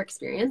rewrite your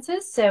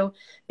experiences. So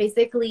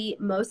basically,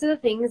 most of the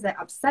things that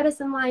upset us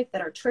in life,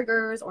 that are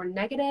triggers or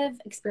negative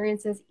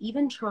experiences,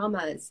 even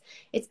traumas,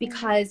 it's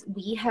because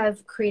we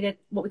have created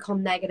what we call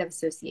negative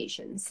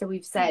associations. So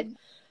we've said,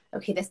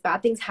 okay, this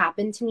bad thing's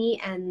happened to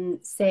me, and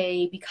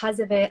say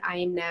because of it,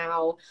 I'm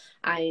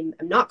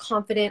not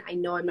confident. I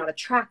know I'm not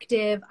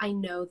attractive. I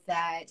know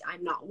that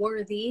I'm not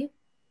worthy.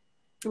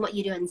 And what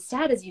you do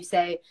instead is you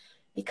say,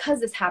 because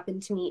this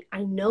happened to me,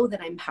 I know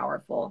that I'm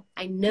powerful.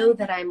 I know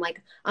that I'm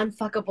like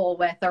unfuckable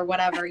with or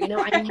whatever, I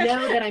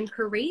know that I'm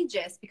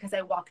courageous because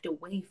I walked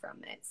away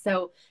from it.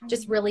 So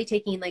just really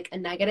taking like a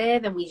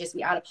negative and we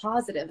add a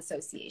positive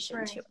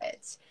association to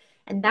it.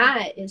 And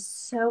that is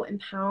so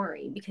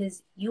empowering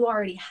because you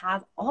already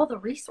have all the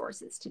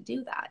resources to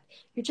do that.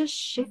 You're just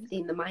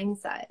shifting the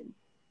mindset.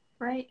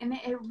 Right. And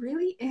it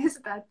really is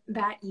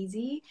that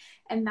easy.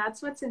 And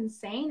that's what's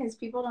insane is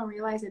people don't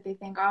realize it. They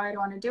think, oh, I don't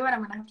want to do it. I'm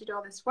going to have to do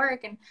all this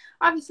work. And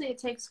obviously it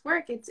takes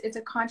work. It's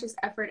a conscious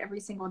effort every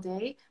single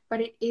day,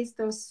 but it is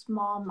those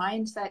small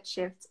mindset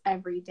shifts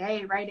every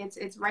day, right?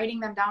 It's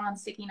writing them down on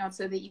sticky notes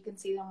so that you can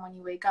see them when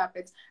you wake up.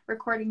 It's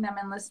recording them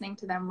and listening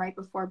to them right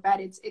before bed.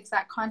 It's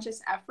that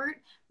conscious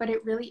effort, but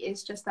it really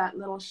is just that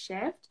little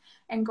shift.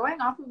 And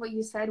going off of what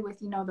you said with,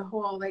 the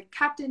whole like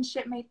captain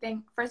shipmate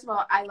thing, first of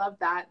all, I love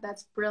that.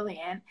 That's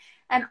brilliant.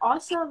 And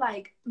also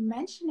like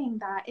mentioning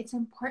that it's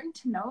important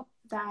to note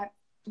that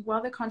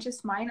while the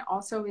conscious mind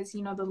also is,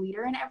 the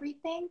leader in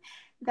everything,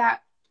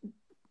 that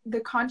the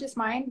conscious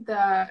mind,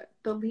 the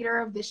leader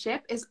of the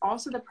ship, is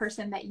also the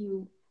person that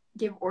you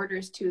give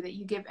orders to, that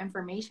you give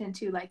information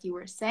to, like you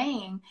were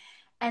saying.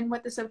 And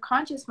what the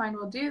subconscious mind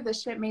will do, the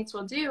shipmates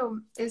will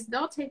do, is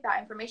they'll take that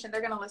information.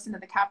 They're going to listen to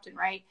the captain,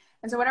 right?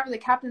 And so whatever the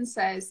captain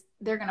says,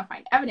 they're going to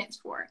find evidence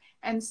for.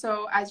 And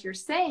so as you're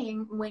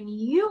saying, when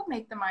you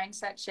make the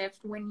mindset shift,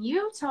 when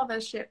you tell the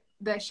ship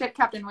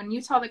captain, when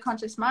you tell the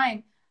conscious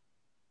mind,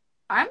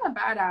 I'm a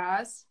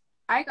badass,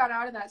 I got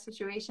out of that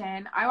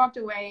situation, I walked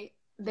away,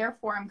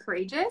 therefore I'm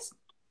courageous,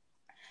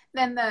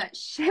 then the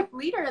ship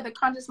leader, the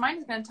conscious mind,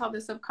 is going to tell the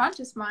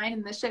subconscious mind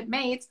and the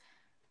shipmates,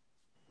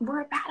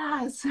 we're a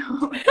badass.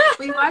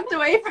 We walked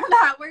away from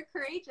that. We're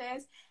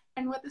courageous.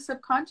 And what the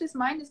subconscious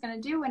mind is going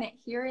to do when it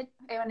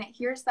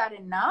hears that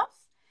enough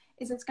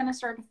is it's going to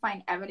start to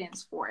find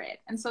evidence for it.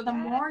 And so the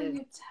more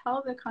you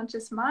tell the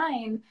conscious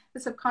mind, the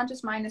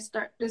subconscious mind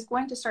is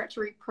going to start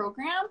to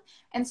reprogram.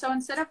 And so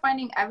instead of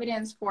finding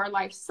evidence for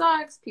life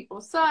sucks,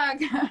 people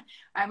suck,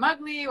 I'm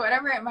ugly,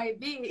 whatever it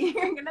might be,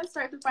 you're going to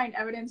start to find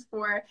evidence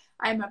for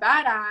I'm a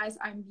badass,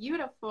 I'm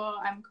beautiful,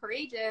 I'm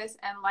courageous,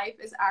 and life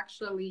is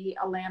actually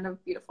a land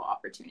of beautiful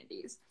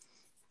opportunities.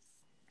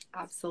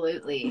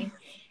 Absolutely.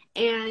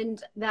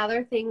 And the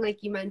other thing,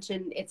 like you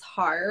mentioned, it's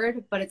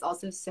hard, but it's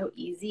also so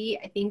easy.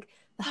 I think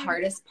the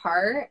hardest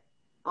part,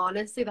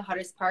 honestly,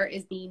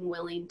 is being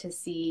willing to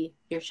see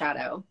your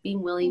shadow,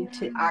 being willing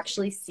to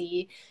actually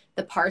see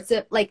the parts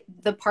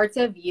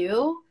of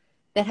you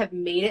that have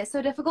made it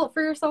so difficult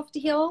for yourself to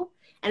heal.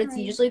 And it's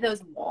usually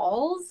those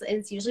walls, and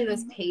it's usually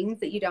those pains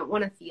that you don't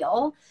want to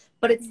feel.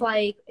 But it's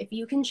like, if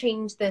you can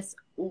change this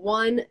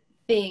one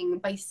thing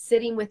by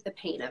sitting with the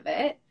pain of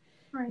it,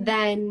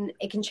 then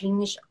it can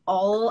change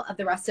all of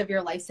the rest of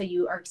your life. So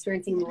you are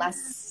experiencing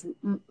less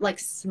like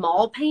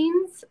small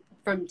pains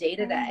from day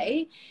to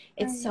day.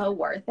 It's so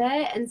worth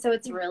it. And so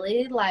it's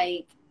really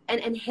like,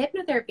 and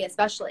hypnotherapy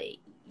especially,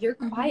 you're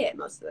quiet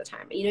most of the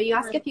time. You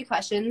ask a few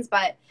questions,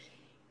 but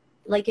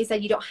like I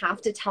said, you don't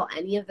have to tell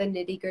any of the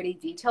nitty gritty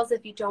details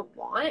if you don't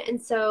want.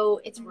 And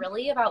so it's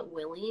really about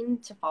willing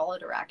to follow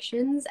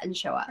directions and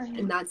show up.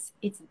 And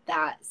it's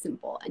that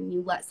simple. And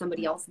you let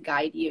somebody else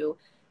guide you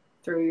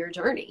through your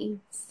journey.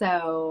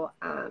 So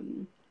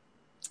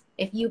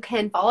if you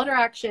can follow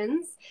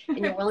directions and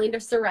you're willing to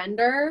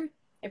surrender,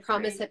 I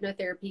promise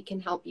hypnotherapy can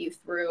help you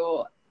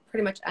through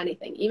pretty much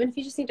anything, even if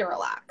you just need to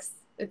relax.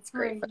 It's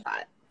great for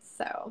that.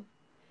 So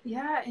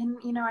yeah.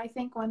 And I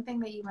think one thing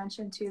that you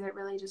mentioned too that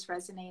really just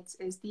resonates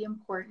is the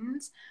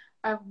importance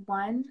of,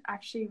 one,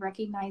 actually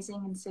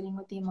recognizing and sitting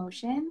with the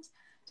emotions,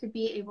 to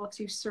be able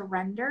to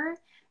surrender,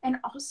 and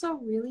also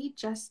really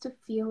just to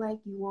feel like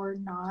you're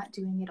not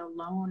doing it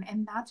alone.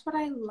 And that's what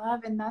I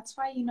love. And that's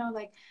why, you know,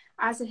 like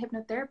as a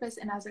hypnotherapist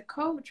and as a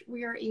coach,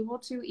 we are able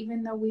to,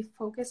 even though we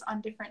focus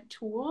on different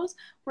tools,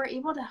 we're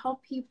able to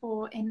help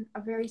people in a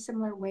very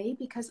similar way,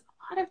 because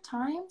a lot of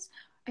times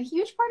a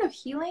huge part of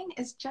healing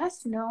is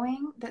just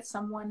knowing that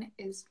someone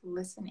is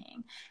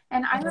listening.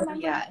 And I remember,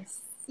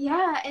 Yes.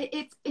 yeah,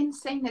 it's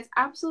insane. It's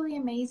absolutely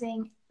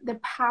amazing. The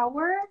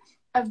power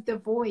of the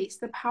voice,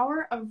 the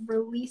power of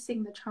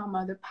releasing the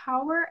trauma, the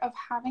power of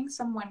having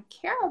someone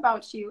care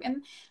about you.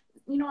 And,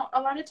 you know, a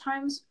lot of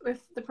times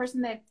if the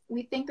person that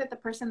we think that the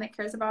person that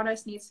cares about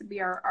us needs to be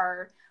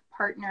our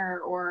partner,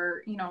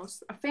 or, you know,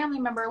 a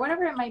family member,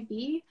 whatever it might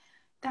be,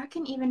 that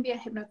can even be a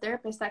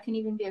hypnotherapist, that can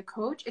even be a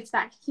coach. It's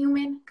that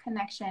human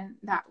connection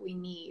that we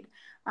need.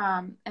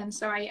 And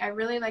so I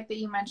really like that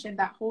you mentioned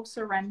that whole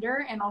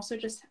surrender, and also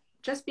just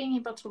being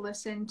able to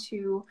listen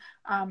to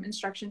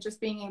instructions,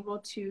 just being able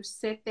to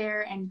sit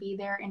there and be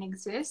there and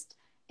exist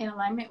in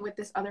alignment with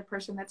this other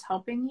person that's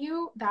helping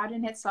you. That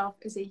in itself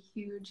is a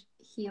huge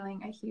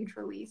healing, a huge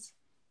release.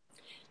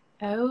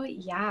 Oh,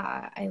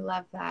 yeah. I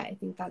love that. I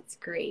think that's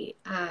great.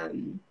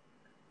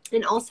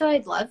 And also,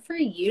 I'd love for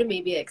you to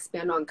maybe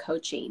expand on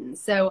coaching.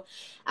 So,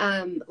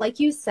 like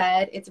you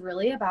said, it's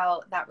really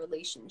about that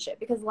relationship,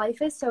 because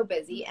life is so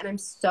busy. And I'm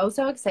so,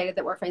 so excited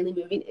that we're finally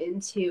moving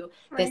into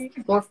this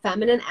more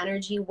feminine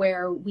energy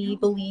where we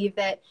believe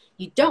that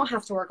you don't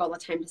have to work all the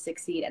time to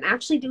succeed. And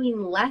actually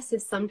doing less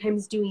is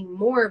sometimes doing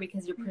more,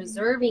 because you're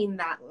preserving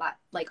that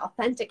like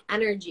authentic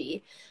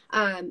energy.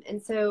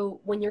 And so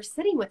when you're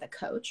sitting with a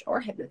coach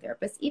or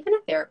hypnotherapist, even a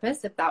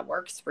therapist, if that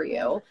works for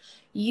you,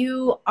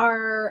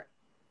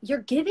 you're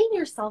giving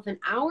yourself an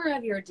hour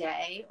of your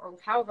day or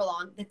however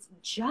long that's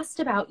just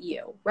about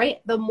you,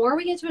 right? The more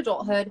we get to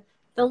adulthood,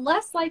 the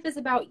less life is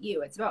about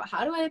you. It's about,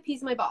 how do I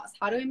appease my boss?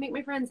 How do I make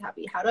my friends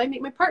happy? How do I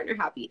make my partner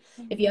happy?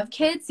 If you have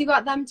kids, you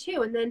got them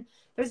too. And then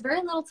there's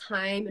very little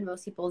time in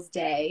most people's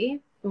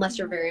day, unless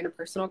you're very into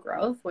personal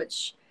growth,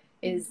 which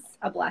is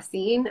a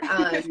blessing,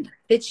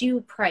 that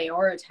you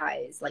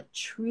prioritize, like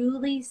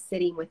truly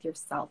sitting with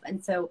yourself.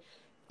 And so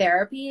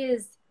therapy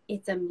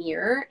it's a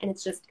mirror, and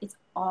it's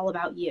all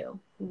about you.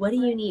 What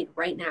do you need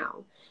right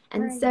now?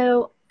 And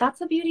so that's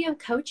the beauty of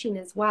coaching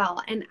as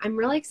well. And I'm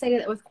really excited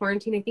that with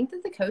quarantine, I think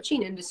that the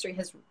coaching industry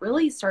has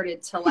really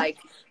started to like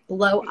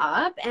blow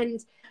up.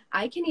 And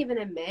I can even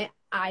admit,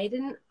 I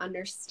didn't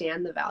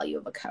understand the value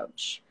of a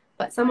coach,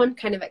 but someone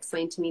kind of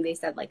explained to me, they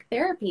said like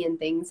therapy and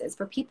things is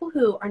for people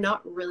who are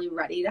not really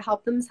ready to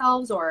help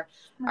themselves, or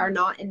are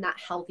not in that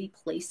healthy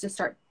place to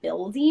start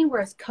building.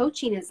 Whereas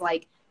coaching is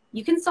like,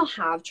 you can still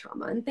have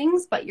trauma and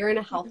things, but you're in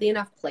a healthy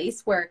enough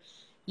place where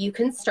you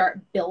can start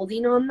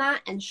building on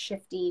that and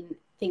shifting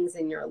things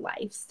in your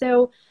life.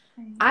 So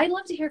I'd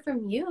love to hear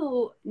from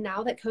you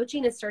now that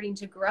coaching is starting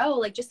to grow,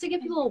 like just to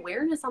give people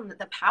awareness on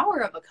the power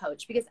of a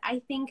coach, because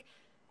I think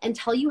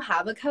until you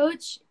have a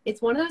coach,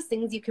 it's one of those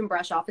things you can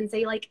brush off and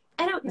say like,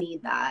 I don't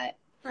need that.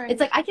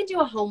 It's like, I can do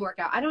a home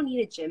workout. I don't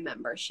need a gym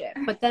membership.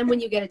 But then when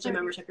you get a gym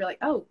membership, you're like,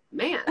 oh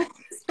man,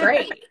 it's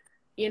great.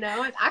 You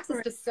know, I have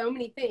access to so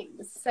many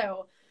things.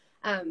 So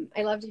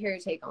I love to hear your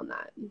take on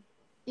that.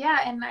 Yeah,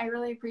 and I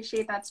really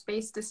appreciate that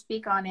space to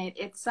speak on it.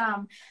 It's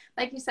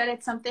like you said,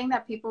 it's something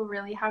that people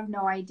really have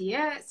no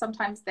idea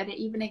sometimes that it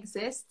even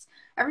exists.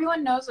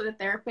 Everyone knows what a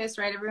therapist,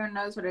 right? Everyone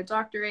knows what a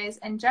doctor is.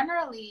 And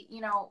generally,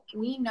 you know,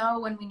 we know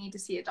when we need to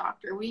see a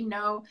doctor. We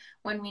know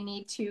when we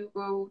need to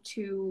go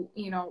to,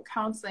 you know,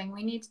 counseling.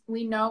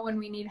 We know when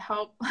we need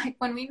help, like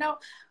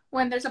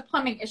when there's a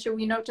plumbing issue,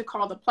 we know to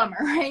call the plumber,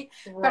 right?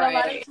 But a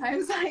lot of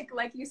times,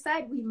 like you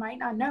said, we might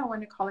not know when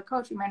to call a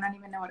coach. We might not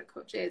even know what a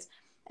coach is.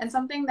 And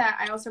something that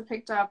I also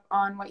picked up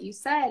on what you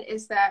said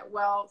is that,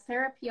 well,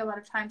 therapy, a lot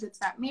of times it's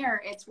that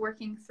mirror, it's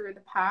working through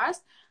the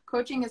past.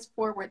 Coaching is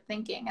forward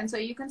thinking. And so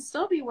you can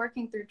still be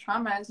working through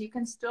traumas, you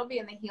can still be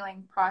in the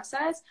healing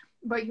process,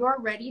 but you're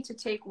ready to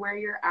take where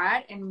you're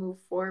at and move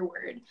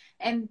forward.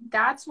 And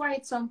that's why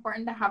it's so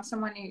important to have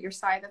someone at your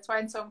side. That's why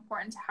it's so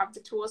important to have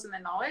the tools and the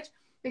knowledge,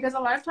 because a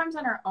lot of times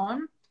on our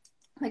own,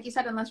 like you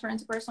said, unless we're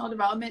into personal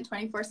development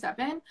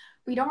 24/7,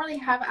 we don't really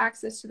have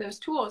access to those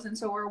tools. And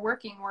so we're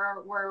working,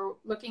 we're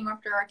looking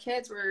after our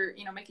kids, we're,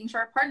 you know, making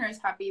sure our partner is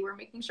happy, we're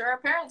making sure our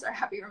parents are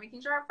happy, we're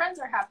making sure our friends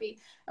are happy,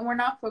 and we're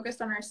not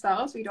focused on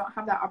ourselves. We don't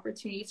have that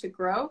opportunity to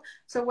grow.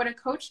 So what a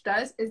coach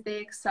does is they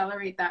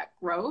accelerate that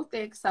growth,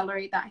 they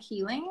accelerate that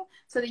healing,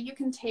 so that you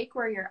can take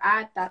where you're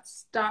at, that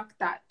stuck,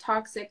 that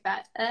toxic,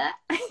 that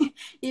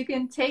you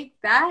can take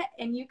that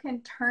and you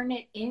can turn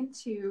it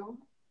into,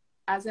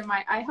 as in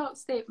my I hope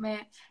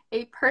statement,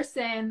 a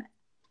person,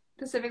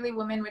 specifically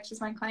women, which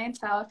is my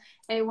clientele,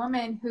 a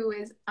woman who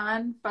is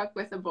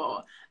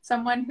unfuckwithable,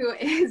 someone who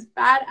is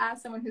badass,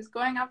 someone who's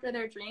going after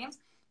their dreams.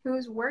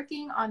 who's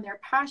working on their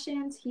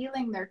passions,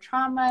 healing their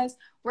traumas,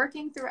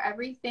 working through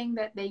everything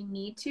that they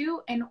need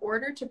to in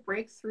order to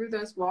break through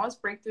those walls,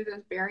 break through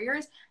those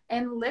barriers,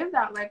 and live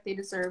that life they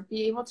deserve,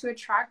 be able to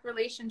attract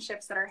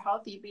relationships that are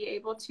healthy, be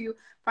able to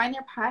find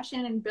their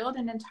passion and build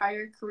an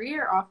entire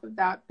career off of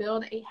that,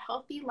 build a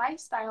healthy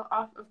lifestyle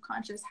off of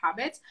conscious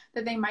habits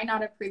that they might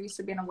not have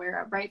previously been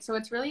aware of, right? So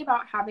it's really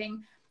about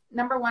having,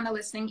 number one, a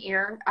listening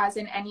ear, as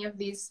in any of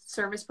these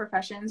service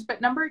professions.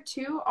 But number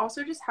two,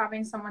 also just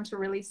having someone to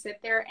really sit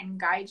there and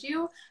guide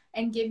you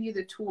and give you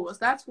the tools.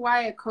 That's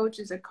why a coach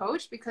is a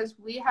coach, because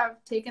we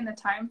have taken the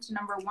time to,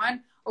 number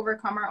one,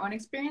 overcome our own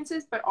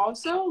experiences, but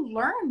also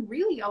learn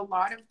really a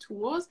lot of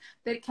tools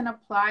that can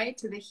apply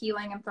to the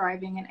healing and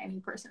thriving in any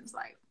person's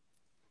life.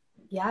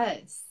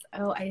 Yes.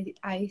 Oh,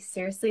 I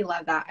seriously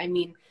love that. I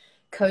mean,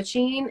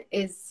 coaching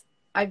is,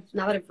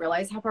 now that I've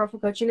realized how powerful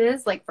coaching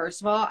is, like,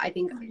 first of all, I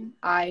think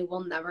I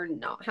will never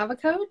not have a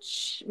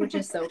coach, which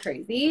is so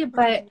crazy.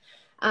 But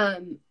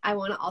I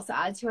want to also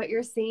add to what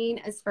you're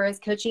saying as far as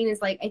coaching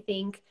is, like, I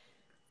think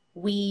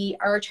we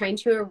are trying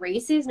to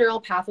erase these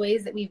neural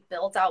pathways that we've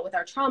built out with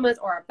our traumas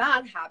or our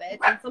bad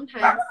habits. And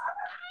sometimes,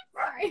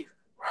 sorry,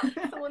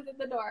 someone's at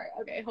the door.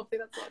 Okay, hopefully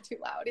that's not too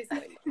loud. He's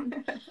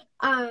getting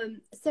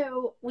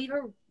so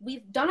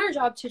we've done our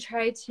job to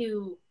try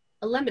to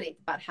eliminate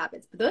the bad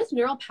habits, but those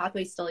neural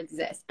pathways still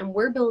exist, and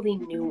we're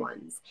building new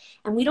ones.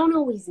 And we don't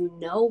always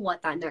know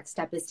what that next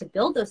step is to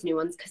build those new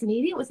ones, because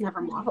maybe it was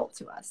never modeled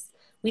to us.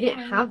 We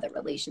didn't have the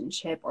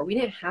relationship, or we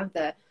didn't have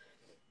the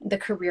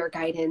career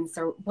guidance,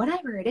 or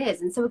whatever it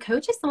is. And so a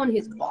coach is someone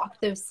who's walked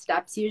those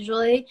steps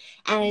usually,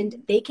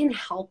 and they can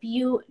help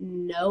you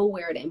know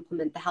where to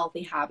implement the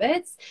healthy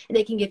habits, and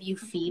they can give you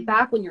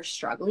feedback when you're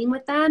struggling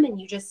with them and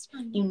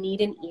you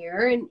need an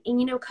ear. And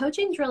you know,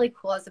 coaching is really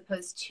cool as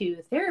opposed to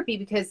therapy,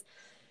 because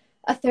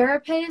a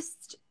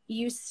therapist,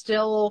 you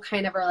still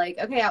kind of are like,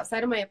 okay,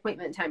 outside of my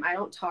appointment time, I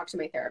don't talk to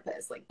my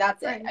therapist. Like,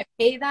 that's it. I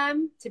pay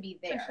them to be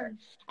there. Sure.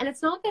 And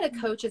it's not that a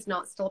coach is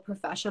not still a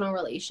professional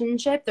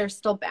relationship. There's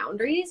still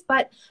boundaries,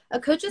 but a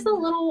coach is a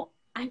little,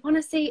 I want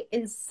to say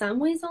in some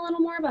ways, a little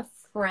more of a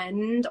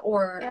friend,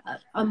 or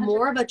a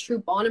more of a true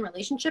bond and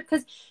relationship,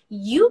 because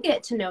you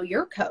get to know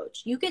your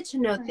coach. You get to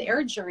know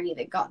their journey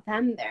that got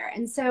them there.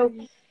 And so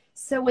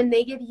when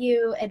they give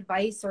you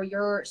advice or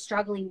you're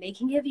struggling, they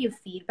can give you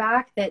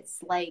feedback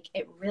that's like,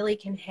 it really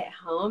can hit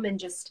home, and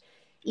just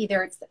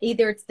either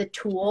it's the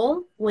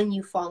tool when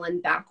you fall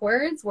in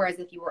backwards, whereas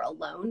if you were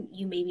alone,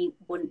 you maybe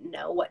wouldn't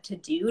know what to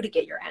do to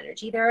get your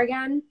energy there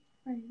again.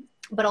 Right.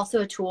 But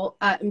also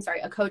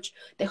a coach,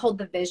 they hold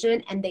the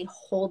vision and they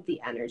hold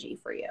the energy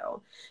for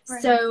you.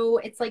 Right. So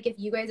it's like, if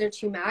you guys are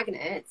two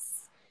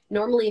magnets,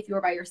 normally if you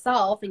were by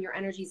yourself and your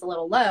energy's a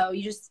little low,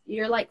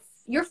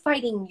 you're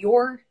fighting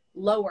your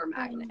lower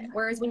magnet.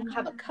 Whereas when you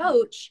have a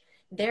coach,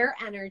 their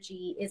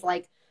energy is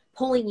like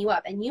pulling you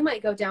up, and you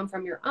might go down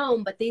from your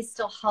own, but they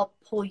still help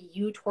pull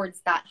you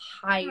towards that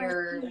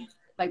higher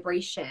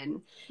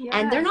vibration.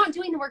 And they're not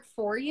doing the work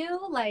for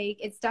you. Like,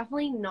 it's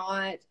definitely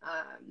not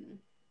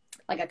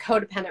like a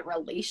codependent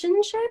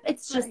relationship.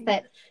 It's just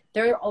that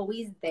they're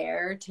always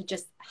there to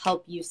just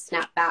help you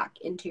snap back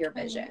into your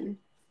vision.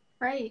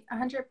 Right,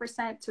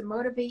 100%, to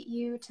motivate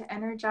you, to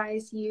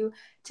energize you,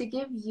 to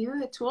give you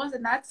the tools.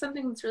 And that's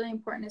something that's really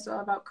important as well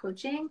about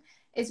coaching,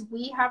 is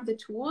we have the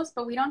tools,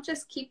 but we don't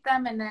just keep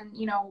them and then,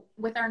 you know,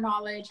 with our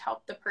knowledge,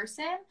 help the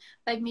person,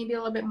 like maybe a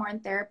little bit more in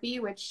therapy,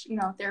 which, you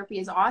know, therapy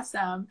is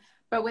awesome.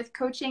 But with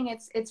coaching,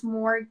 it's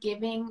more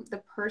giving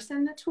the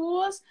person the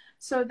tools,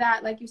 so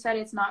that, like you said,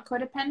 it's not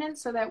codependent,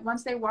 so that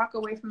once they walk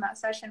away from that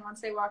session, once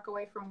they walk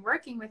away from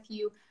working with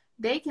you,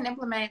 they can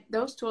implement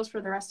those tools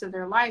for the rest of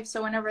their life.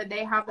 So whenever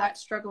they have that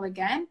struggle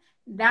again,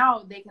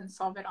 now they can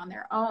solve it on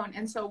their own.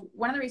 And so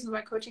one of the reasons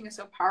why coaching is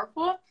so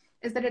powerful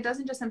is that it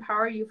doesn't just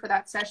empower you for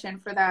that session,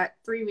 for that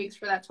 3 weeks,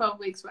 for that 12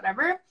 weeks,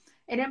 whatever.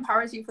 It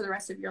empowers you for the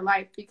rest of your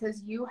life,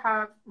 because you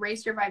have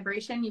raised your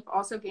vibration. You've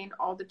also gained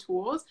all the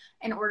tools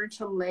in order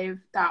to live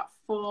that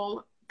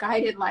full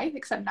guided life,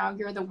 except now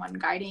you're the one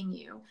guiding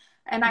you.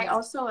 And I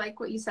also like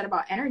what you said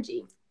about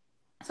energy,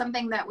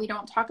 something that we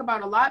don't talk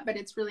about a lot, but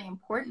it's really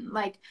important.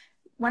 Like,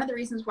 one of the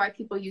reasons why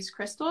people use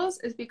crystals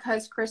is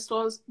because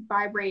crystals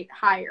vibrate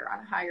higher, on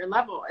a higher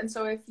level. And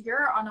so if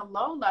you're on a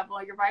low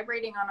level, you're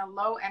vibrating on a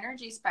low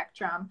energy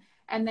spectrum,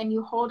 and then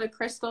you hold a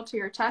crystal to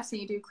your chest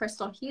and you do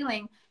crystal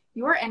healing,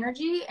 your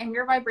energy and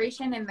your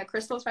vibration and the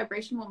crystal's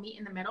vibration will meet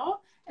in the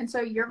middle. And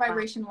so your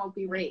vibration will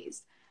be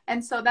raised.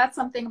 And so that's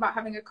something about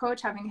having a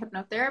coach, having a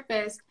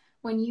hypnotherapist.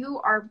 When you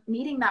are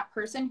meeting that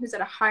person who's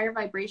at a higher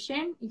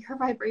vibration, your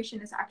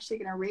vibration is actually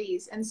going to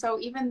raise. And so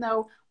even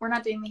though we're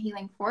not doing the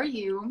healing for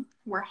you,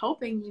 we're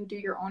helping you do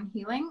your own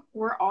healing,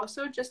 we're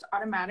also just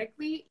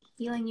automatically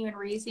healing you and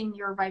raising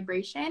your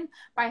vibration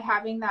by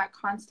having that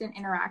constant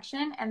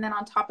interaction. And then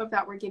on top of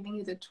that, we're giving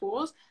you the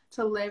tools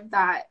to live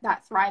that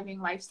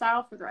thriving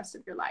lifestyle for the rest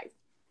of your life.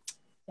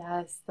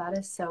 Yes, that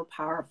is so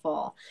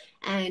powerful.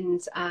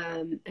 And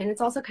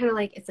it's also kind of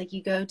like it's like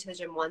you go to the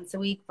gym once a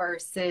week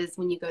versus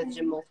when you go to the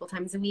gym multiple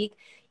times a week.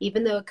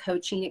 Even though a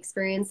coaching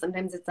experience,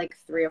 sometimes it's like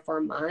 3 or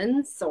 4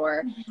 months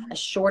or Mhm. a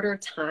shorter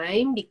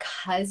time,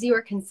 because you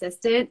are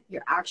consistent,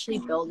 you're actually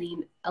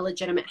building a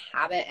legitimate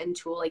habit and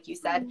tool, like you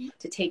said, Mhm.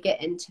 to take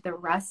it into the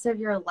rest of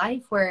your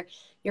life where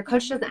your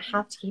coach doesn't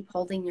have to keep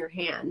holding your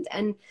hand.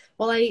 And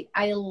well,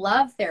 I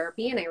love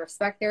therapy and I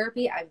respect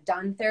therapy. I've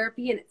done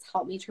therapy and it's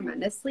helped me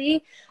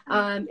tremendously.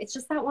 It's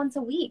just that once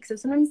a week. So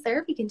sometimes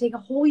therapy can take a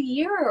whole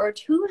year or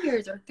 2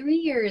 years or 3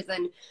 years.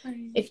 And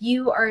Right. if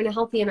you are in a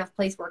healthy enough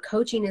place where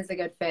coaching is a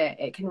good fit,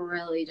 it can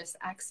really just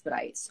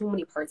expedite so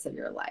many parts of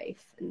your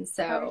life. And I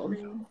so,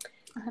 agree.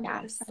 100%.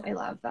 yes, I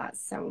love that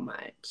so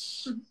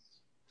much. Mhm.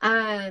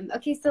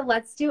 Okay, so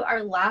let's do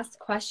our last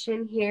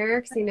question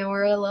here because I know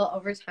we're a little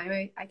over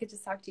time. I could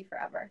just talk to you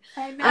forever.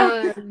 I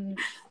know. Um,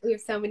 we have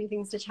so many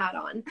things to chat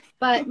on.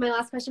 But my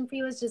last question for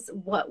you is just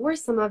what were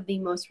some of the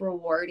most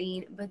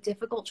rewarding but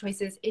difficult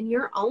choices in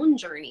your own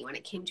journey when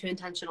it came to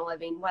intentional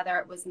living, whether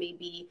it was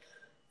maybe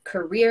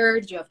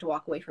career, did you have to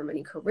walk away from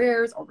any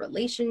careers or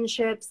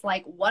relationships?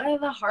 Like, what are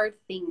the hard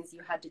things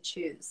you had to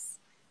choose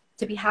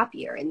to be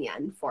happier in the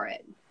end for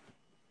it?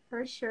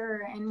 For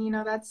sure. And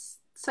that's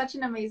such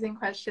an amazing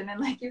question. And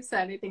like you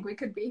said, I think we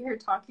could be here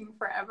talking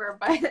forever,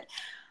 but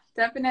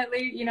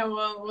definitely,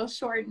 we'll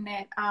shorten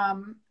it.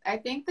 I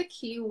think the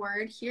key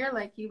word here,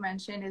 like you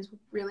mentioned, is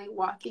really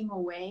walking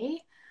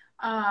away.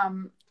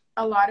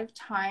 A lot of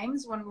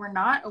times when we're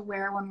not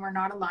aware, when we're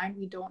not aligned,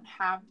 we don't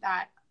have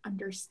that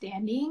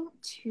understanding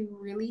to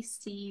really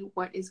see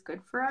what is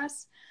good for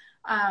us.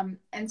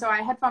 And so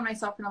I had found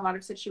myself in a lot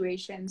of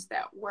situations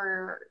that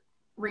were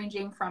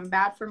ranging from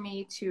bad for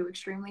me to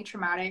extremely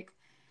traumatic,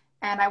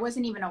 and I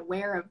wasn't even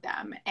aware of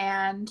them.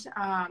 And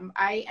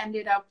I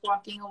ended up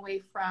walking away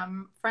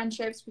from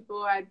friendships, people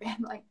who I'd been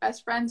like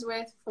best friends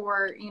with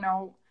for,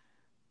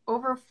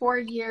 over 4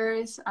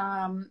 years,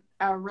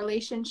 a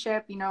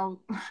relationship,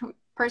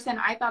 person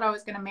I thought I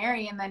was going to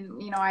marry. And then,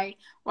 I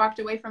walked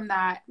away from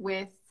that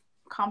with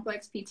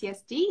complex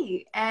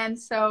PTSD. And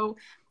so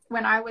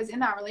when I was in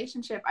that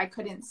relationship, I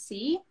couldn't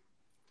see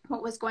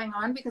what was going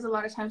on because a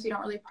lot of times we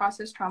don't really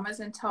process traumas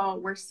until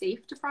we're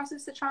safe to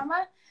process the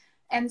trauma.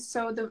 And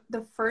so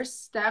the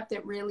first step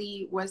that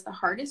really was the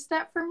hardest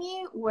step for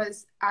me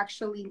was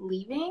actually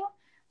leaving.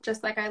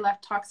 Just like I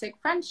left toxic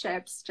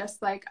friendships,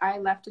 just like I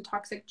left a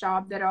toxic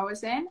job that I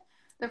was in.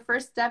 The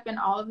first step in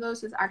all of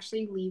those was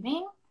actually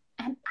leaving.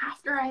 And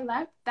after I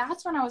left,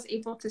 that's when I was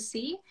able to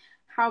see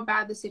how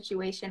bad the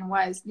situation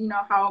was,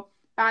 how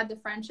bad the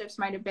friendships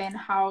might have been,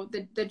 how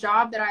the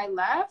job that I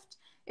left,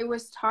 it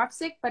was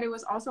toxic, but it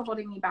was also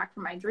holding me back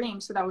from my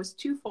dreams. So that was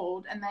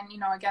twofold. And then,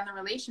 again, the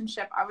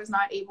relationship, I was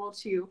not able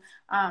to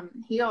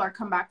heal or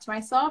come back to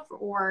myself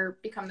or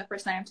become the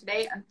person I am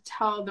today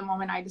until the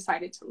moment I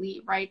decided to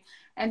leave, right?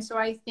 And so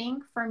I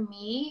think for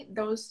me,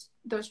 those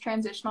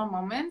transitional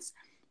moments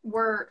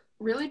were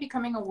really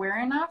becoming aware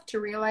enough to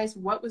realize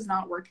what was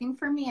not working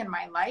for me in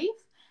my life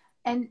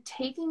and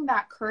taking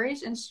that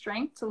courage and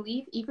strength to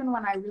leave even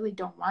when I really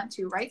don't want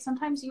to, right?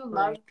 Sometimes you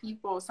love Right.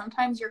 people,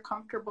 sometimes you're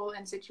comfortable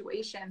in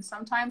situations,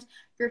 sometimes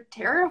you're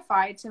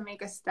terrified to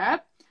make a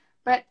step,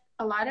 but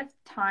a lot of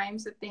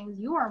times the things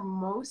you are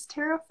most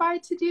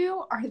terrified to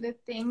do are the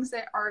things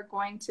that are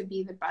going to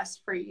be the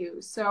best for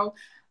you. So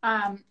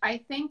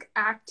I think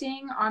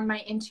acting on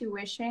my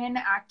intuition,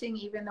 acting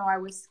even though I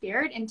was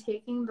scared, and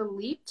taking the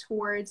leap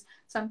towards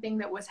something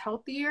that was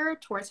healthier,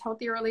 towards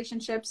healthier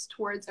relationships,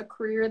 towards a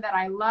career that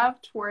I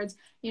love, towards,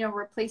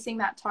 replacing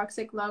that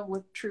toxic love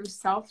with true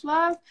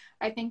self-love.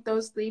 I think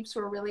those leaps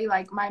were really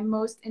like my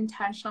most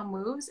intentional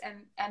moves,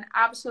 and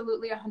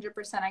absolutely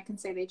 100% I can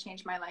say they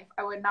changed my life.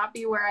 I would not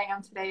be where I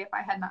am today if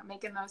I had not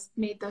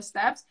made those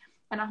steps.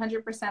 And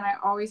 100% I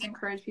always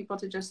encourage people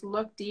to just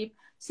look deep,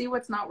 see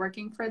what's not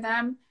working for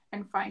them,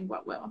 and find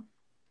what will.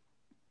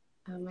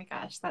 Oh my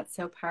gosh, that's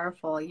so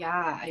powerful.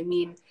 Yeah. I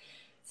mean,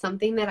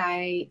 something that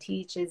I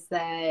teach is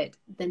that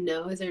the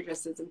no's are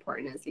just as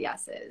important as the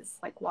yeses.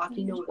 Like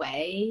walking Mm-hmm.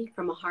 away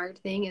from a hard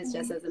thing is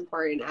just as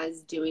important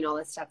as doing all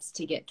the steps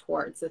to get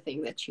towards the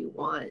thing that you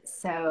want.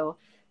 So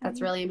that's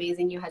really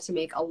amazing. You had to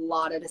make a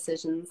lot of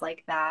decisions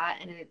like that.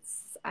 And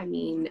I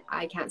mean,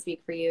 I can't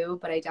speak for you,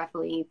 but I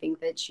definitely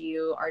think that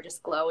you are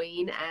just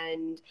glowing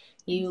and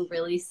you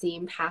really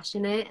seem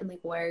passionate and like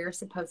where you're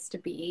supposed to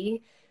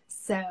be.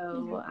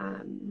 So,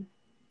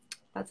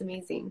 that's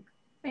amazing.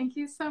 Thank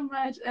you so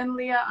much. And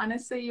Leah,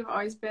 honestly, you've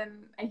always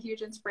been a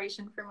huge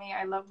inspiration for me.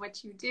 I love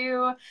what you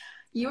do.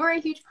 You are a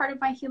huge part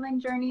of my healing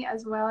journey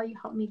as well. You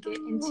helped me get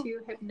Oh, into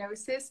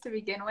hypnosis to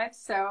begin with.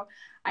 So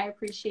I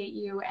appreciate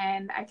you.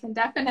 And I can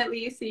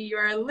definitely see you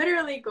are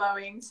literally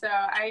glowing. So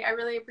I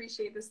really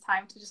appreciate this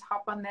time to just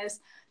hop on this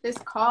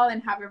call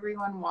and have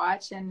everyone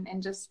watch and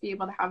just be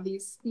able to have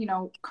these,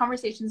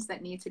 conversations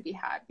that need to be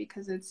had,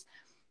 because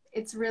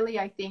it's really,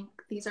 I think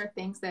these are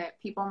things that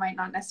people might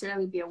not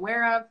necessarily be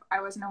aware of, I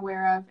wasn't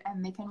aware of,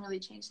 and they can really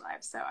change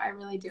lives. So I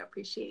really do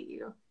appreciate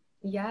you.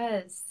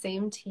 Yes,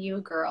 same to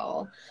you,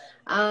 girl.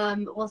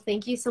 Well,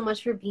 thank you so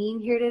much for being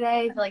here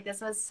today. I feel like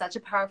this was such a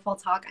powerful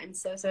talk. I'm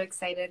so, so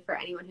excited for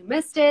anyone who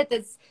missed it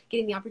that's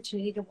getting the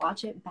opportunity to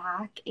watch it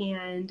back.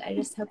 And I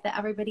just hope that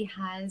everybody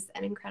has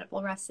an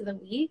incredible rest of the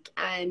week.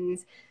 And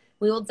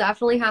we will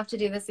definitely have to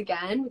do this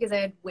again because I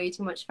had way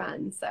too much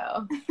fun.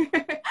 So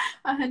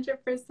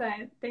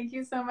 100%. Thank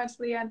you so much,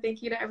 Leah. And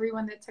thank you to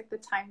everyone that took the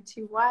time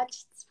to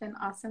watch. It's been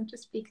awesome to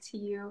speak to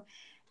you.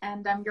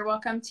 And you're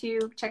welcome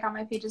to check out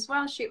my page as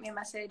well. Shoot me a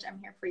message. I'm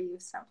here for you.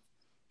 So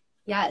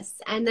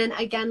yes. And then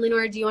again,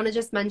 Lenore, do you want to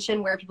just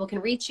mention where people can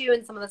reach you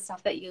and some of the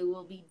stuff that you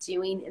will be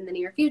doing in the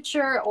near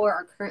future or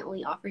are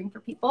currently offering for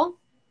people?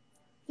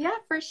 yeah,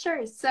 for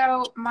sure.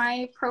 So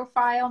my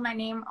profile, my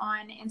name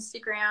on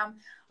Instagram,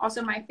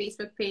 also my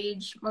Facebook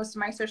page, most of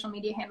my social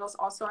media handles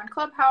also on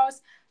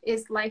Clubhouse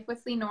is Life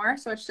with Lenore.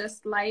 So it's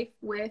just Life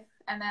with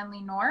and then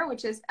Lenore,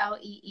 which is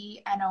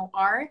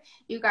Leenor.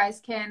 You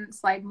guys can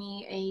slide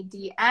me a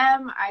DM.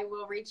 I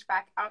will reach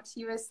back out to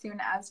you as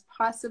soon as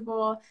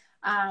possible.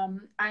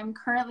 I'm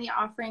currently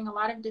offering a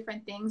lot of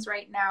different things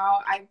right now.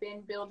 I've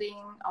been building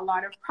a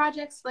lot of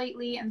projects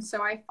lately, and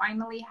so I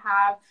finally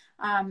have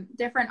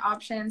different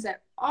options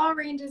at all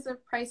ranges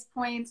of price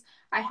points.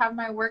 I have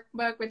my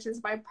workbook, which is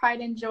by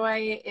Pride and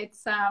Joy.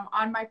 It's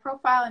on my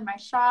profile in my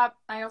shop.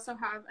 I also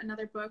have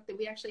another book that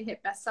we actually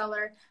hit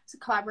bestseller. It's a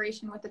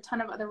collaboration with a ton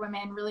of other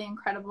women, really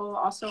incredible,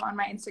 also on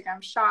my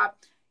Instagram shop.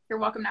 You're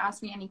welcome to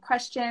ask me any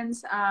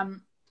questions. I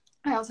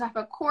also have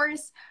a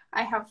course.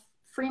 I have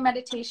free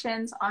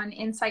meditations on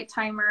Insight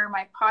Timer,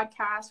 my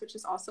podcast, which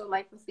is also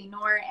Life with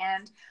Lenore.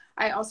 And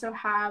I also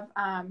have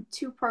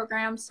 2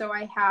 programs. So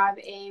I have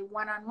a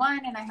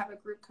one-on-one and I have a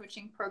group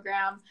coaching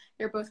program.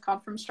 They're both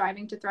called From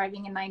Striving to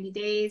Thriving in 90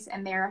 Days.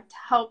 And they're to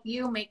help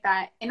you make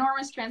that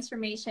enormous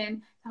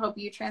transformation, to help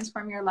you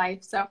transform your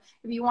life. So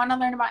if you want to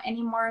learn about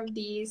any more of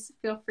these,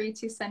 feel free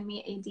to send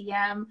me a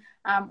DM.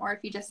 Or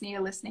if you just need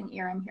a listening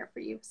ear, I'm here for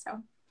you.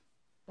 So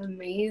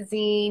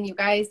amazing. You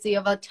guys, so you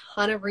have a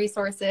ton of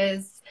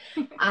resources.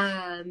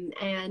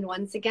 And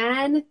once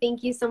again,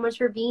 thank you so much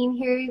for being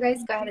here. You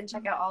guys go ahead and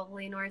check out all of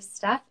Lenore's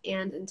stuff.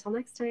 And until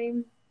next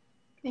time.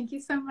 Thank you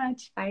so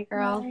much. Bye,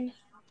 girl. Bye.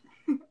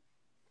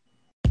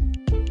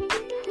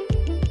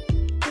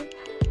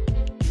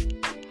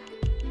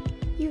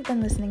 You've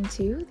been listening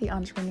to The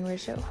Entrepreneur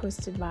Show,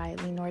 hosted by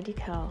Lenore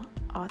DeKel,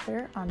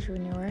 author,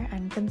 entrepreneur,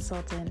 and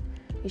consultant.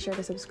 Be sure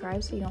to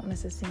subscribe so you don't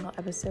miss a single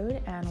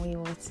episode, and we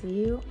will see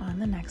you on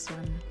the next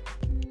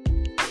one.